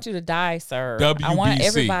 I don't want you to die, sir. WBC. I want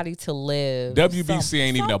everybody to live. WBC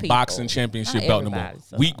ain't even a boxing championship belt no more.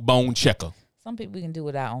 Weak bone checker. Some people we can do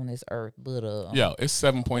without on this earth, but it's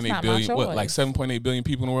 7.8 billion. What, like 7.8 billion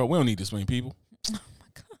people in the world? We don't need this many people. Oh my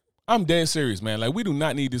God. I'm dead serious, man. Like we do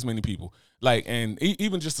not need this many people. Like, and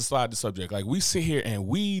even just to slide the subject, like we sit here and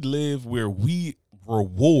we live where we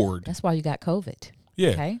reward. That's why you got COVID.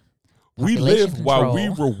 Yeah. Okay. We live while we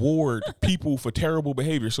reward people for terrible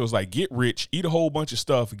behavior. So it's like, get rich, eat a whole bunch of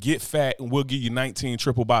stuff, get fat, and we'll give you 19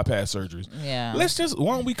 triple bypass surgeries. Yeah. Why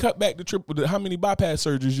don't we cut back how many bypass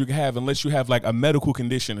surgeries you can have unless you have like a medical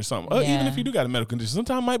condition or something. Even if you do got a medical condition,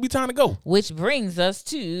 sometimes it might be time to go. Which brings us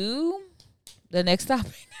to the next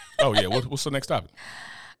topic. Oh, yeah. What's the next topic?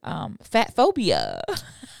 Fat phobia.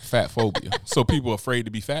 Fat phobia. So people are afraid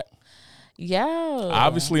to be fat? Yeah.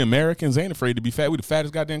 Obviously, Americans ain't afraid to be fat. We're the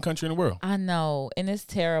fattest goddamn country in the world. I know, and it's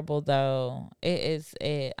terrible though. It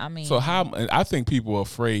is. I mean, So I think people are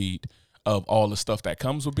afraid of all the stuff that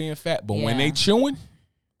comes with being fat, but when they chewing,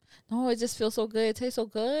 no, it just feels so good. It tastes so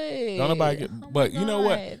good. don't nobody get. But you know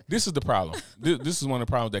what? This is the problem. This is one of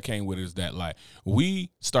the problems that came with it, is that like we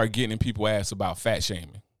start getting in people's ass about fat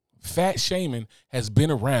shaming. Fat shaming has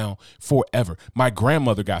been around forever. My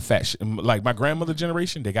grandmother got fat, like my grandmother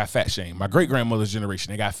generation, they got fat shame. My great grandmother's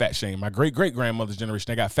generation, they got fat shame. My great great grandmother's generation,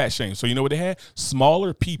 they got fat shame. So you know what they had?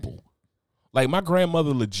 Smaller people. Like my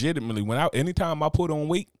grandmother, legitimately, anytime I put on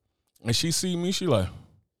weight, and she see me, she like,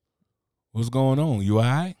 "What's going on? You all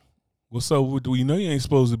right? What's up? Do you know you ain't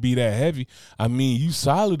supposed to be that heavy? I mean, you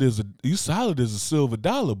solid as a silver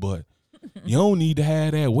dollar, but you don't need to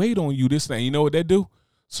have that weight on you. This thing, you know what that do?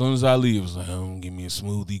 As soon as I leave, it's like, give me a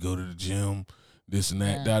smoothie, go to the gym, this and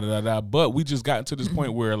that, da da da da. But we just gotten to this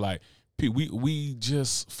point where like we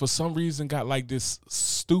just for some reason got like this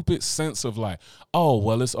stupid sense of like, oh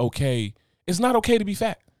well, it's okay. It's not okay to be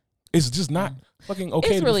fat. It's just not fucking okay.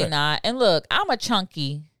 It's to really be fat. not. And look, I'm a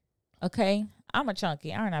chunky. Okay, I'm a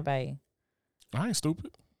chunky, aren't I, babe? I ain't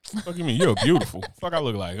stupid. Fuck you mean? You're beautiful. Fuck I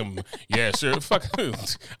look like? Yeah, sure. Fuck.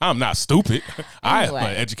 I'm not stupid. I'm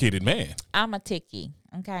an educated man. I'm a ticky.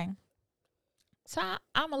 Okay. So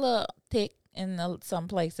I'm a little thick in some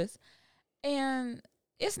places. And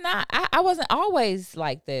it's not, I wasn't always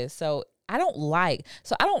like this. So I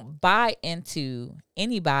don't buy into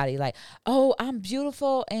anybody like, oh, I'm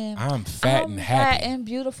beautiful and I'm fat and happy. Fat and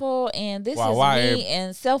beautiful and this is me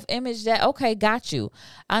and self-image that, okay, got you.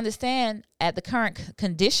 I understand at the current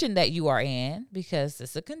condition that you are in, because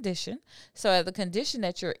it's a condition. So at the condition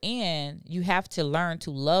that you're in, you have to learn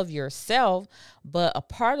to love yourself. But a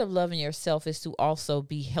part of loving yourself is to also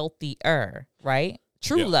be healthier, right?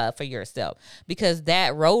 True love for yourself, because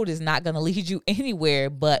that road is not going to lead you anywhere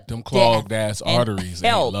but them clogged ass arteries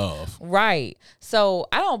ain't love. Right. So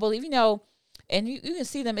I don't believe, and you can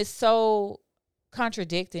see them. It's so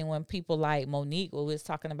contradicting when people like Monique, what we was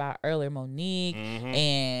talking about earlier, Monique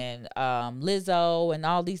and Lizzo and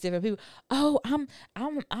all these different people. Oh,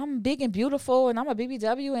 I'm big and beautiful and I'm a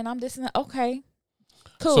BBW and I'm this and that. Okay.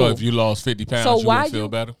 Cool. So if you lost 50 pounds, you would feel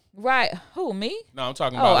better? Right. Who, me? No, I'm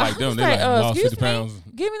talking about like them. They like lost 50 pounds.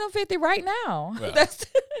 Give me them 50 right now. Yeah.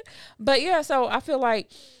 But yeah, so I feel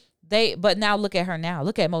like but now look at her now.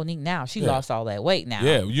 Look at Monique now. She lost all that weight now.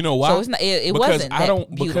 Yeah, you know why? So it's not, it wasn't that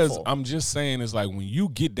beautiful. Because I'm just saying, it's like when you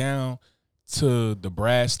get down to the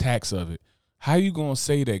brass tacks of it, how you gonna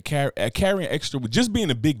say that carrying extra with just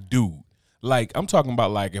being a big dude? Like I'm talking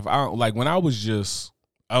about like when I was just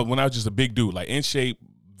a big dude, like in shape,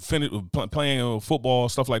 playing football,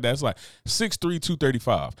 stuff like that. It's like 6'3",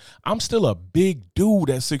 235. I'm still a big dude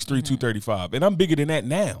at 6'3", 235. And I'm bigger than that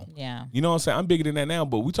now. Yeah. You know what I'm saying? I'm bigger than that now,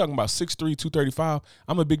 but we talking about 6'3", 235.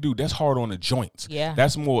 I'm a big dude. That's hard on the joints. Yeah.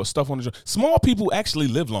 That's more stuff on the joints. Small people actually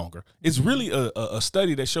live longer. It's really a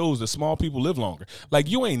study that shows that small people live longer. Like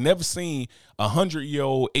you ain't never seen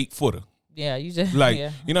 100-year-old 8-footer. Yeah, you just like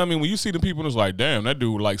you know what I mean? When you see the people, it's like, damn, that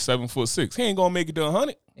dude like 7'6". He ain't gonna make it to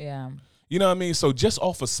 100. Yeah. You know what I mean? So just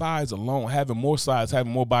off of size alone, having more size,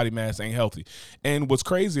 having more body mass ain't healthy. And what's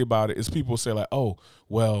crazy about it is people say like, oh,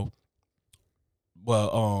 well,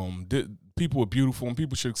 people are beautiful and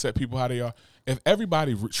people should accept people how they are. If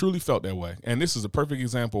everybody truly felt that way, and this is a perfect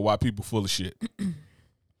example of why people full of shit.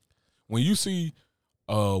 When you see,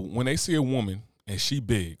 when they see a woman and she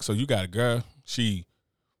big, so you got a girl, she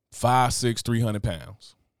 5'6", 300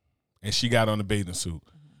 pounds, and she got on a bathing suit.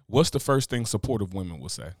 What's the first thing supportive women will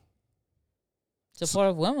say?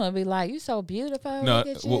 Supportive women would be like, "You so beautiful." No, look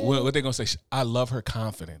at you. what they gonna say? I love her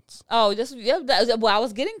confidence. Oh, well, I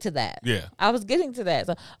was getting to that. Yeah, I was getting to that.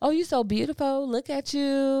 So, oh, you so beautiful. Look at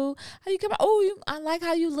you. How you come? Oh, I like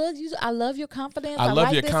how you look. I love your confidence. I love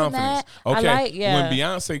like your this confidence. And that. Okay, when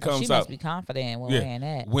Beyonce comes she out, must be confident when wearing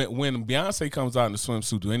that. When Beyonce comes out in the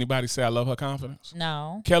swimsuit, do anybody say I love her confidence?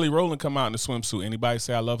 No. Kelly Rowland come out in the swimsuit. Anybody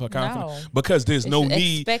say I love her confidence? No. Because there's no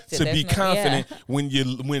need to be confident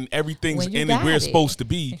when everything's anywhere it's supposed to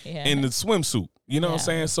be. In the swimsuit, you know what I'm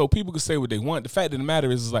saying? So people can say what they want. The fact of the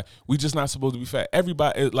matter is like we just not supposed to be fat.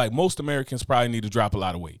 Everybody, like most Americans, probably need to drop a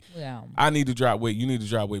lot of weight. Yeah, I need to drop weight. You need to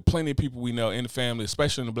drop weight. Plenty of people we know in the family,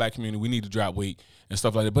 especially in the black community, we need to drop weight and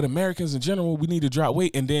stuff like that. But Americans in general, we need to drop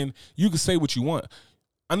weight, and then you can say what you want.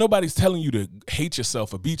 Nobody's telling you to hate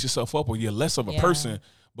yourself or beat yourself up or you're less of a person.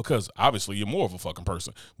 Because obviously you're more of a fucking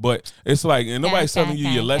person. But it's like, and nobody's telling you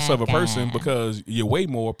you're less of a person because you're way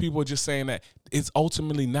more. People are just saying that it's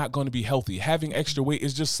ultimately not going to be healthy. Having extra weight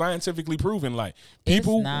is just scientifically proven. Like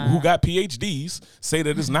people who got PhDs say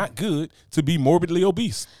that it's not good to be morbidly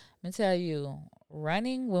obese. Let me tell you,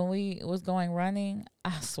 running, when we was going running,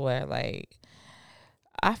 I swear, like,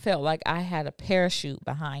 I felt like I had a parachute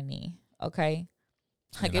behind me. Okay.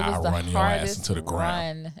 Like, And it was I'll the run your ass hardest into the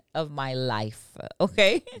ground. run of my life.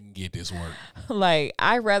 Okay. Get this work. Like,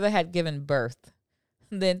 I rather had given birth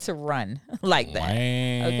than to run like that.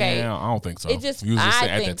 Okay. I don't think so. It just, You was just I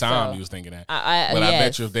saying, at think the time so. you was thinking that. I But I bet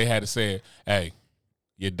yes. you if they had to say, hey,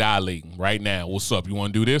 you're dilating right now. What's up? You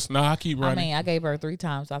want to do this? No, I keep running. I mean, I gave birth 3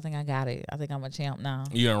 times, so I think I got it. I think I'm a champ now.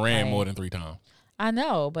 You done ran Like, more than 3 times. I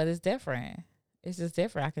know, but it's different. It's just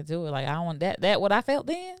different. I can do it. Like, I don't want that what I felt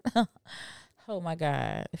then. Oh my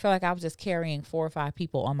God. I felt like I was just carrying 4 or 5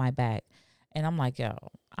 people on my back. And I'm like, yo,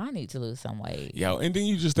 I need to lose some weight. Yo, and then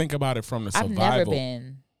you just think about it from the I've survival. never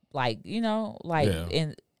been like,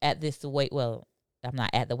 Yeah. at this weight. Well, I'm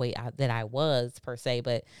not at the weight that I was per se,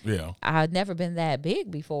 but Yeah. I'd never been that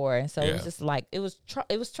big before. And so it Yeah. was just like, it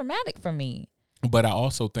was traumatic for me. But I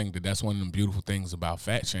also think that that's one of the beautiful things about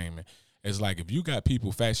fat shaming. It's like if you got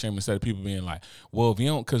people fat shaming instead of people being like, well, if you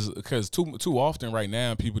don't, because too often right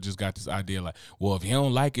now people just got this idea like, well, if you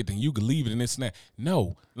don't like it, then you can leave it and this and that.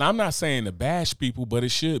 No, now, I'm not saying to bash people, but it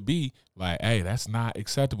should be like, hey, that's not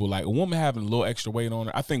acceptable. Like a woman having a little extra weight on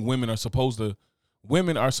her, I think women are supposed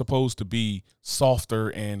to be softer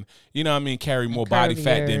and, you know what I mean, carry more body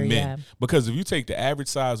fat than Curvier, men. yeah. Because if you take the average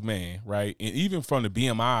size man, right, and even from the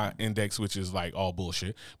BMI index, which is like all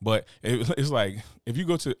bullshit, but it's like if you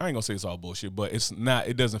go to, I ain't gonna say it's all bullshit, but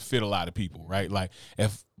it doesn't fit a lot of people, right? Like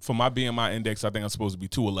if for my BMI index, I think I'm supposed to be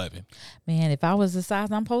 211. Man, if I was the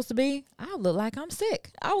size I'm supposed to be, I would look like I'm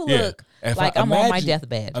sick. I would Yeah. look If like I'm on my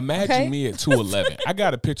deathbed. Imagine okay? me at 211. I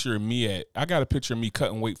got a picture of me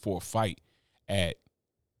cutting weight for a fight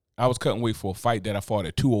I was cutting weight for a fight that I fought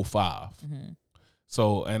at 205. Mhm.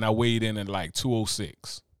 So, and I weighed in at like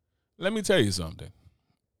 206. Let me tell you something.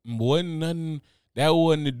 That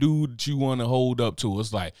wasn't the dude that you want to hold up to.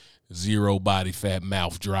 It's like 0 body fat,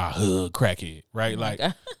 mouth dry, hood, crackhead, right? Oh my Like,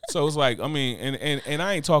 God. so it's like, I mean, and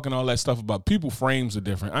I ain't talking all that stuff about people frames are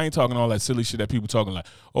different. I ain't talking all that silly shit that people talking like,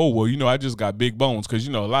 oh, well, I just got big bones. Cause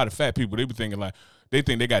a lot of fat people, they be thinking like, they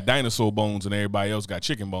think they got dinosaur bones and everybody else got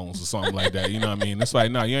chicken bones or something like that. You know what I mean? It's like,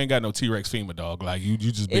 no, you ain't got no T-Rex femur, dog. Like you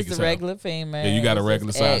just big It's as a hell. regular femur. Yeah, you got a It's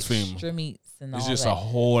regular just size femur. extra meats and It's all just that. a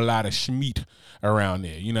whole lot of schmeat around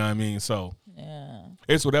there. You know what I mean? So Yeah.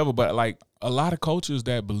 it's whatever. But like a lot of cultures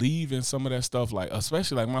that believe in some of that stuff, like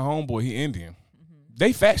especially like my homeboy, he Indian.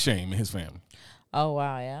 They fat shame in his family. Oh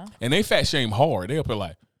wow, yeah. And they fat shame hard. They up here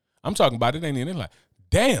like, I'm talking about it, ain't even. They're like,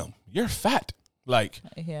 damn, you're fat. Like,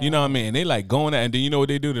 Yeah. you know what I mean? They like going at, and then you know what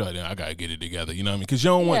they do? They're like, I gotta get it together. You know what I mean? Because you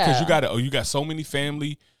don't want, because you got so many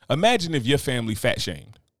family. Imagine if your family fat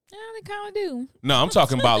shamed. Yeah, they kind of do. No, I'm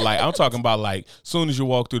talking about like, soon as you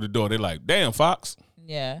walk through the door, they're like, damn, Fox.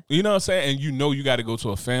 Yeah. You know what I'm saying? And you got to go to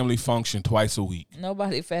a family function twice a week.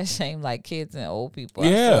 Nobody fat shame like kids and old people. I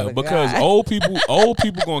swear Yeah, to because God. old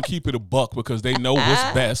people gonna keep it a buck because they know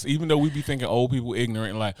what's best. Even though we be thinking old people ignorant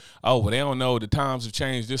and like, oh, well, they don't know the times have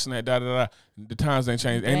changed, this and that, da da da. The times ain't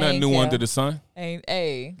changed. Ain't nothing new under the sun. Ain't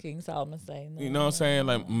King Solomon saying. You know what I'm saying?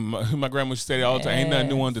 Like my grandma used to say that all the time. Ain't nothing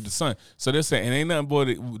new under the sun. So they're saying, and ain't nothing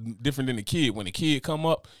but different than the kid. When the kid come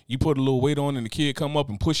up, you put a little weight on, and the kid come up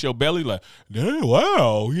and push your belly like, damn,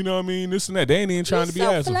 wow. You know what I mean? This and that. They ain't even trying to be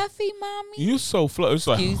so asshole. fluffy, mommy. You so fluffy. It's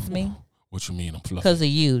like, Excuse me. What you mean I'm fluffy? Because of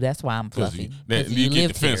you. That's why I'm 'Cause fluffy. you get lived here.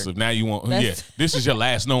 defensive. Now you want, That's- this is your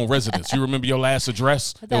last known residence. You remember your last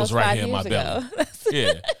address? But It that was was right 5 here in my years belly. ago.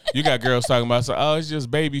 Yeah. You got girls talking about, so, oh, it's just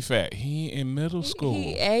baby fat. He in middle school.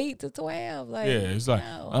 He 8 to 12. Like, Yeah, it's like,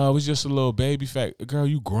 no. oh, it was just a little baby fat. Girl,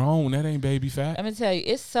 you grown. That ain't baby fat. Let me tell you,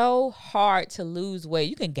 it's so hard to lose weight.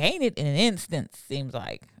 You can gain it in an instant, seems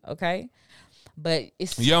like. Okay. But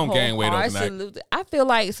it's You don't so gain weight hard to overnight. lose. I feel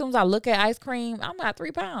like as soon as I look at ice cream, I'm not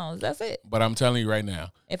 3 pounds. That's it. But I'm telling you right now.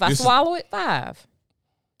 If I this is- swallow it, 5.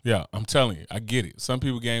 Yeah, I'm telling you, I get it. Some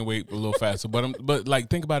people gain weight a little faster, but like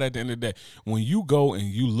think about it at the end of the day. When you go and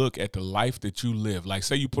you look at the life that you live, like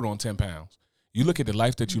say you put on 10 pounds, you look at the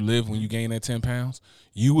life that you live when you gain that 10 pounds,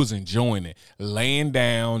 you was enjoying it, laying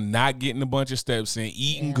down, not getting a bunch of steps in,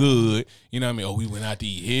 eating good. You know what I mean? Oh, we went out to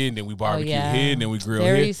eat here, and then we barbecued yeah. here, and then we grilled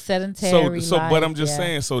Very here. sedentary. So, life, but I'm just yeah.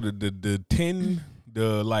 saying. So the 10,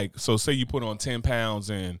 so say you put on 10 pounds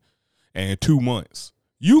in 2 months.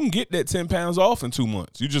 You can get that 10 pounds off in 2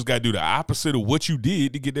 months. You just got to do the opposite of what you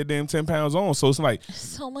did to get that damn 10 pounds on. So it's like,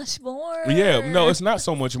 So much more. yeah, no, it's not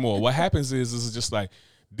so much more. What happens is just like,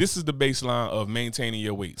 this is the baseline of maintaining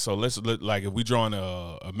your weight. So like if we draw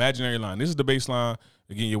an imaginary line, this is the baseline of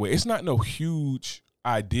getting your weight. It's not no huge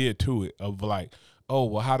idea to it of like, oh,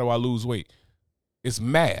 well, how do I lose weight? It's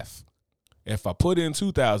math. If I put in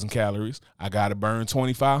 2,000 calories, I got to burn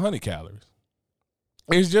 2,500 calories.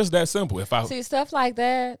 It's just that simple. If I see stuff like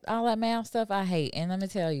that, all that math stuff, I hate. And let me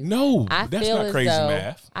tell you, no, I that's feel not as crazy though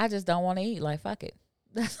math. I just don't want to eat. Like fuck it.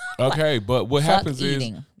 Okay, but what fuck happens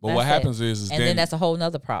eating. is, but what happens is and then that's a whole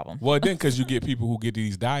nother problem. Well, then because you get people who get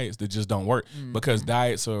these diets that just don't work because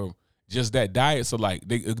diets are just that. Diets are like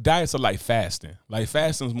diets are like fasting. Like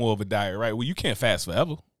fasting is more of a diet, right? Well, you can't fast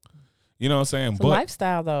forever. You know what I'm saying? It's a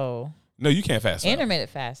lifestyle though. No, you can't fast forever. Intermittent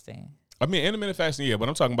fasting. I mean, intermittent fasting, yeah, but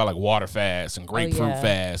I'm talking about like water fast and grapefruit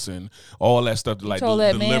fast and all that stuff. Like told the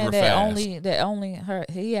that man liver that fast. only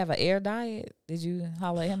he have an air diet. Did you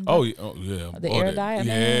holler at him? Oh yeah, the air diet.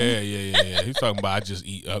 Yeah. He's talking about I just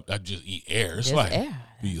eat air. It's just like air.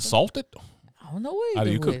 Do you salt it? I don't know what How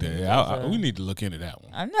do you cook with that? it. We need to look into that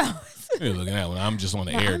one. I know. We need to look into that one. I'm just on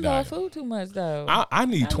the I air love diet. food too much though. I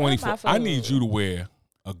need 24. I need food. you to wear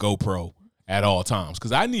a GoPro at all times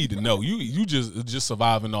because I need to know you just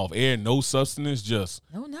surviving off air, no substance, just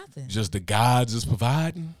no nothing, just the gods is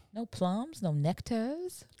providing. No plums, no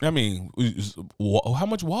nectars. I mean, how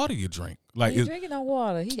much water you drink? Like he drinking no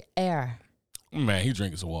water. He air. Man, he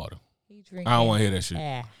drinking some water. He drinking. I don't want to hear that shit.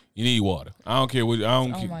 Air. You need water. I don't care what. I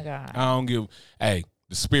don't. Oh my god. I don't give. Hey,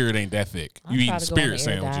 the spirit ain't that thick. You eating spirit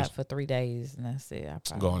sandwiches for 3 days and that's it.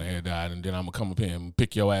 I go on the air diet and then I'm gonna come up here and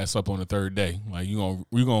pick your ass up on the third day. Like you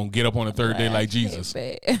gonna get up on the third day like Jesus.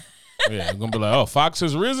 Yeah, I'm gonna be like, oh, Fox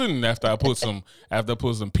has risen after I put some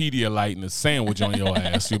Pedialyte in a sandwich on your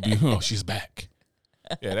ass. You'll be, oh, she's back.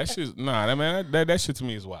 Yeah, that shit. Nah, that shit to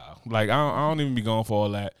me is wild. Like I don't even be going for all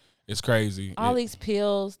that. It's crazy. All these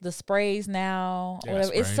pills, the sprays now, whatever.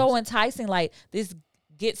 Sprays. It's so enticing. Like this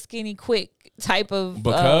get skinny quick type of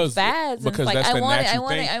fads. Because like, that's the natural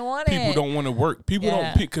thing. I want it. People don't want to work. People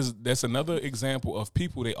don't because that's another example of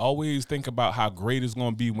people. They always think about how great it's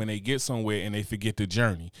going to be when they get somewhere and they forget the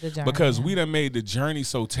journey. Because we done made the journey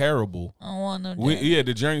so terrible. I don't want no journey.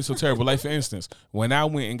 The journey's so terrible. Like for instance, when I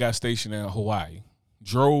went and got stationed in Hawaii,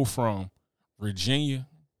 drove from Virginia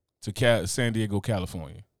to San Diego,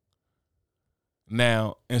 California.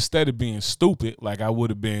 Now, instead of being stupid like I would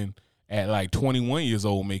have been at like 21 years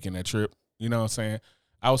old making that trip, you know what I'm saying?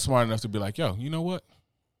 I was smart enough to be like, yo, you know what?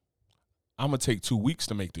 I'm gonna take 2 weeks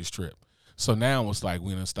to make this trip. So now it's like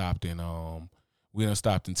we done stopped in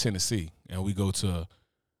Tennessee and we go to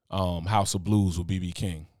House of Blues with BB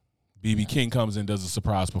King. BB King comes in, does a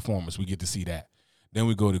surprise performance. We get to see that. Then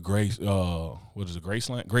we go to Graceland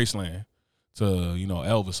to,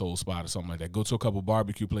 Elvis old spot or something like that. Go to a couple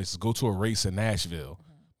barbecue places. Go to a race in Nashville.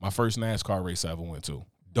 My first NASCAR race I ever went to.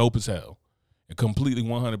 Dope as hell. And completely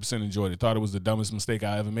 100% enjoyed it. Thought it was the dumbest mistake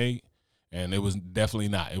I ever made. And it was definitely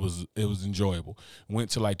not. It was enjoyable. Went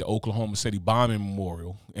to like the Oklahoma City bombing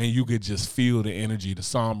memorial. And you could just feel the energy, the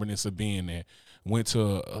somberness of being there. Went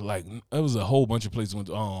to it was a whole bunch of places. Went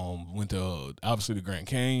to obviously the Grand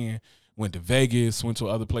Canyon. Went to Vegas, went to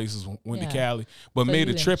other places, went to Cali, but made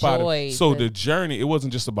a trip out of it. So the journey, it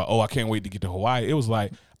wasn't just about, I can't wait to get to Hawaii. It was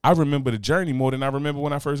like, I remember the journey more than I remember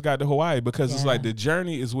when I first got to Hawaii because it's like the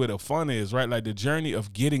journey is where the fun is, right? Like the journey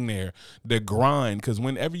of getting there, the grind. Because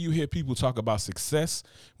whenever you hear people talk about success,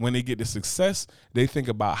 when they get to success, they think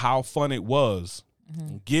about how fun it was.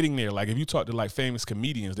 Getting there. Like if you talk to like famous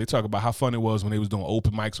comedians, they talk about how fun it was when they was doing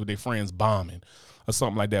open mics with their friends bombing. Or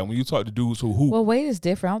something like that. When you talk to dudes who well, weight is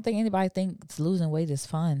different. I don't think anybody thinks losing weight is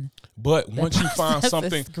fun. But once you find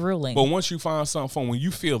something grueling. But once you find something fun, when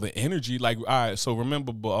you feel the energy, like all right, so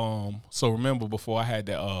remember before I had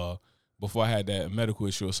that medical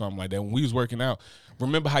issue or something like that, when we was working out,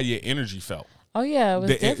 remember how your energy felt. Oh yeah, it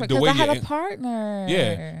was different because I had a partner.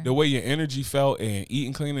 Yeah, the way your energy felt and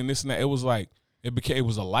eating clean and this and that, it was like it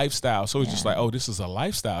was a lifestyle. So it's just like, this is a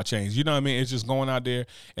lifestyle change. You know what I mean? It's just going out there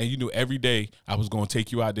and you knew every day I was going to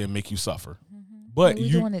take you out there and make you suffer. But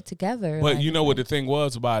we're doing it together. But you know what the thing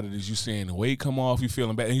was about it is you seeing the weight come off, you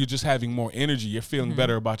feeling better, and you're just having more energy. You're feeling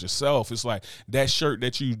better about yourself. It's like that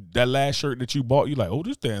last shirt that you bought, you like,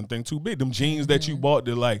 this damn thing too big. Them jeans that you bought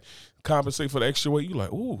to like compensate for the extra weight, you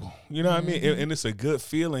like, ooh, you know what I mean? And it's a good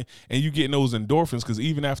feeling, and you getting those endorphins because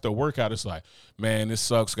even after a workout, it's like, man, this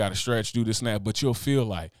sucks, got to stretch, do this and that, but you'll feel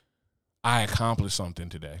like I accomplished something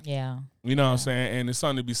today. Yeah. You know what I'm saying? And there's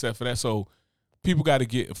something to be said for that. So people got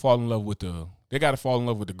to fall in love with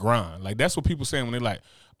the grind. Like that's what people saying when they're like,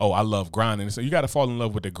 oh, I love grinding. So you got to fall in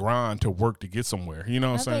love with the grind to work to get somewhere. You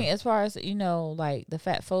know what I'm saying? I think as far as, like the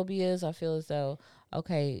fat phobias, I feel as though,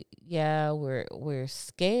 okay, yeah, we're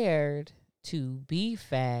scared to be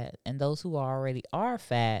fat. And those who already are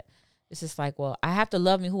fat, it's just like, well, I have to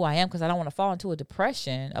love me who I am because I don't want to fall into a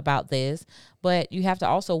depression about this. But you have to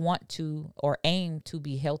also want to or aim to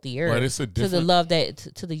be healthier. But it's a to the love that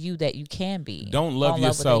to the you that you can be. Don't love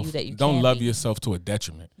yourself. Don't love yourself to a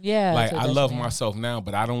detriment. Yeah. Like I love myself now,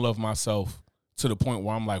 but I don't love myself to the point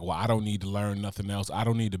where I'm like, well, I don't need to learn nothing else. I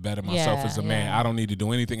don't need to better myself as a man. I don't need to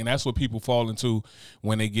do anything. And that's what people fall into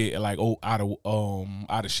when they get like out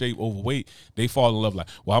of shape, overweight. They fall in love like,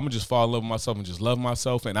 well, I'm gonna just fall in love with myself and just love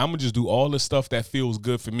myself, and I'm gonna just do all the stuff that feels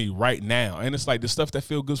good for me right now. And it's like the stuff that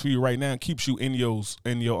feels good for you right now keeps you in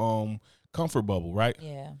your comfort bubble, right?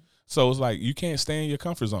 Yeah. So it's like you can't stay in your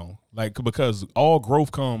comfort zone, like because all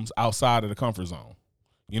growth comes outside of the comfort zone.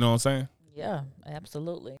 You know what I'm saying? Yeah,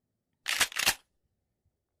 absolutely.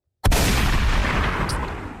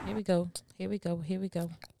 Here we go.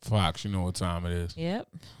 Fox, you know what time it is. Yep.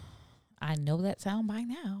 I know that sound by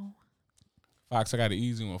now. Fox, I got an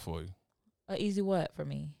easy one for you. An easy what for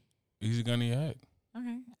me? Easy gun to your head.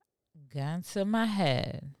 Okay. Gun to my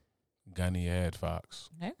head. Gun to your head, Fox.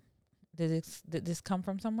 Okay. Did this come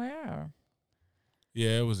from somewhere? Or?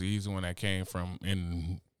 Yeah, it was an easy one that came from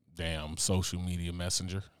in damn social media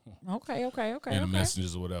messenger. Okay. In the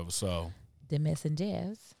messengers or whatever. So the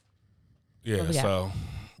messengers. Yeah, so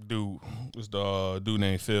this dude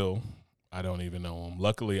named Phil. I don't even know him.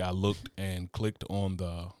 Luckily, I looked and clicked on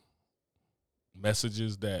the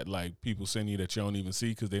messages that like people send you that you don't even see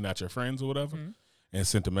because they're not your friends or whatever, and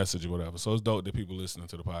sent a message or whatever. So it's dope that people listening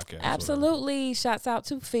to the podcast. Absolutely. Shouts out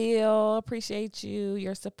to Phil. Appreciate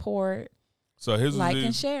your support. So his like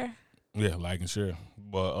and share. Yeah, like and share.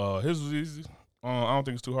 But his was easy. I don't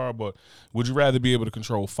think it's too hard. But would you rather be able to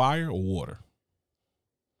control fire or water?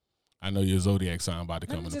 I know your zodiac sign about to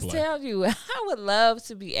come into play. Let me just tell you, I would love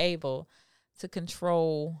to be able to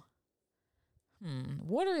control.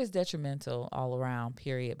 Water is detrimental all around,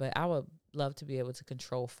 period. But I would love to be able to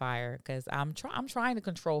control fire because I'm trying to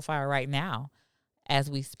control fire right now as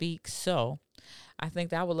we speak. So I think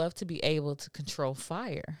that I would love to be able to control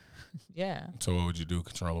fire. Yeah. So what would you do?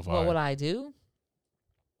 Control fire? What would I do?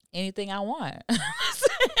 Anything I want.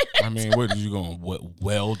 I mean, what are you going to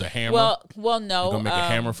weld a hammer? Well, no. You going to make a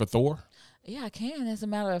hammer for Thor? Yeah, I can. As a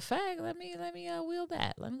matter of fact, let me wield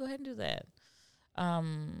that. Let me go ahead and do that.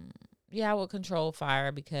 Yeah, I would control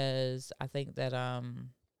fire because I think that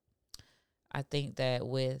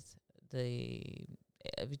with if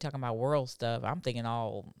you're talking about world stuff, I'm thinking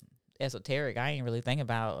all esoteric. I ain't really thinking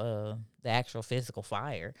about the actual physical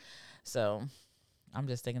fire. So I'm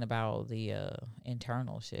just thinking about the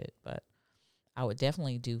internal shit, but I would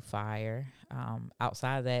definitely do fire.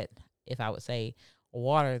 Outside of that, if I would say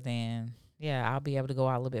water, then yeah, I'll be able to go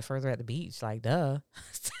out a little bit further at the beach. Like, duh.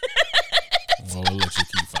 Well, we'll let you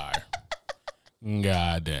keep fire.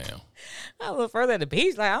 God damn. A little further at the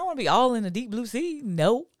beach. Like, I don't want to be all in the deep blue sea.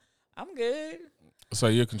 No, I'm good. So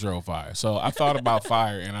you control fire. So I thought about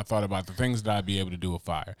fire, and I thought about the things that I'd be able to do with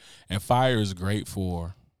fire. And fire is great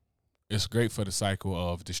for the cycle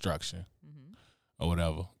of destruction or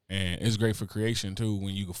whatever. And it's great for creation, too,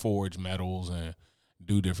 when you can forge metals and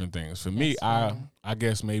do different things. For me, I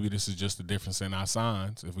guess maybe this is just the difference in our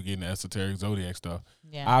signs. If we get into esoteric zodiac stuff,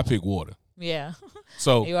 I pick water. Yeah.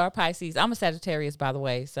 So you are Pisces. I'm a Sagittarius, by the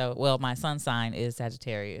way. So, well, my sun sign is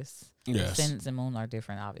Sagittarius. Yes. Ascendants and moon are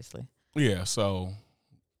different, obviously. Yeah. So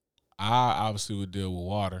I obviously would deal with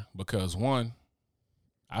water because, one,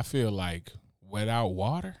 I feel like without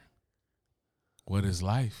water, what is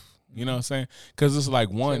life? You know what I'm saying? Because it's like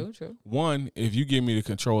one, if you give me the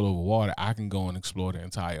control over water, I can go and explore the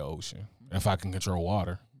entire ocean. If I can control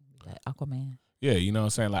water. Like Aquaman. Yeah, you know what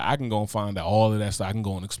I'm saying? Like I can go and find out all of that stuff. I can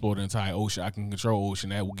go and explore the entire ocean. I can control ocean.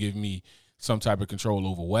 That will give me some type of control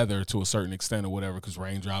over weather to a certain extent or whatever because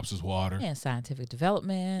raindrops is water. Yeah, scientific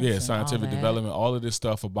development. Yeah, scientific development. All of this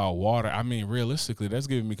stuff about water. I mean, realistically, that's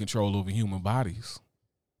giving me control over human bodies.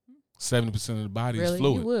 70% of the body is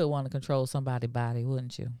fluid. You would want to control somebody's body,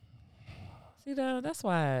 wouldn't you? See, though, that's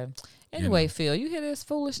why. Anyway, Phil, you hear this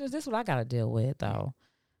foolishness? This is what I got to deal with, though.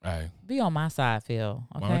 Right. Be on my side, Phil.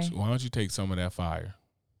 Okay? Why don't you take some of that fire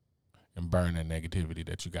and burn that negativity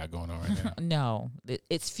that you got going on right now? No,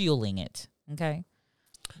 it's fueling it. Okay.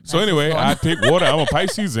 So anyway, I pick water. I'm a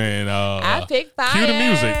Pisces, and I pick fire. Cue the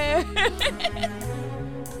music.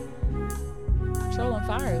 Controlling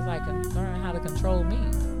fire is like learning how to control me.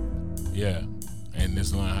 Yeah, and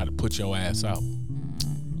just learn how to put your ass out.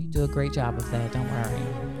 You do a great job of that. Don't worry.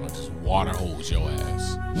 Or just water hose your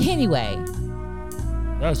ass. Anyway.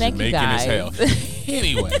 That's thank making you guys as hell.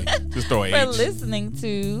 Anyway, just throw for listening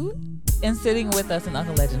to and sitting with us in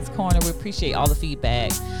Uncle Legend's Corner. We appreciate all the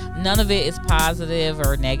feedback. None of it is positive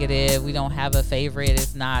or negative. We don't have a favorite.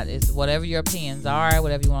 It's whatever your opinions are,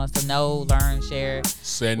 whatever you want us to know, learn, share.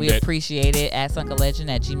 We appreciate it. Ask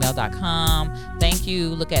UncleLegend@gmail.com. Thank you.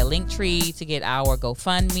 Look at Linktree to get our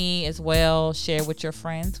GoFundMe as well. Share with your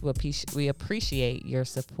friends. We appreciate your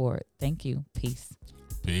support. Thank you. Peace.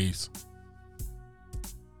 Peace.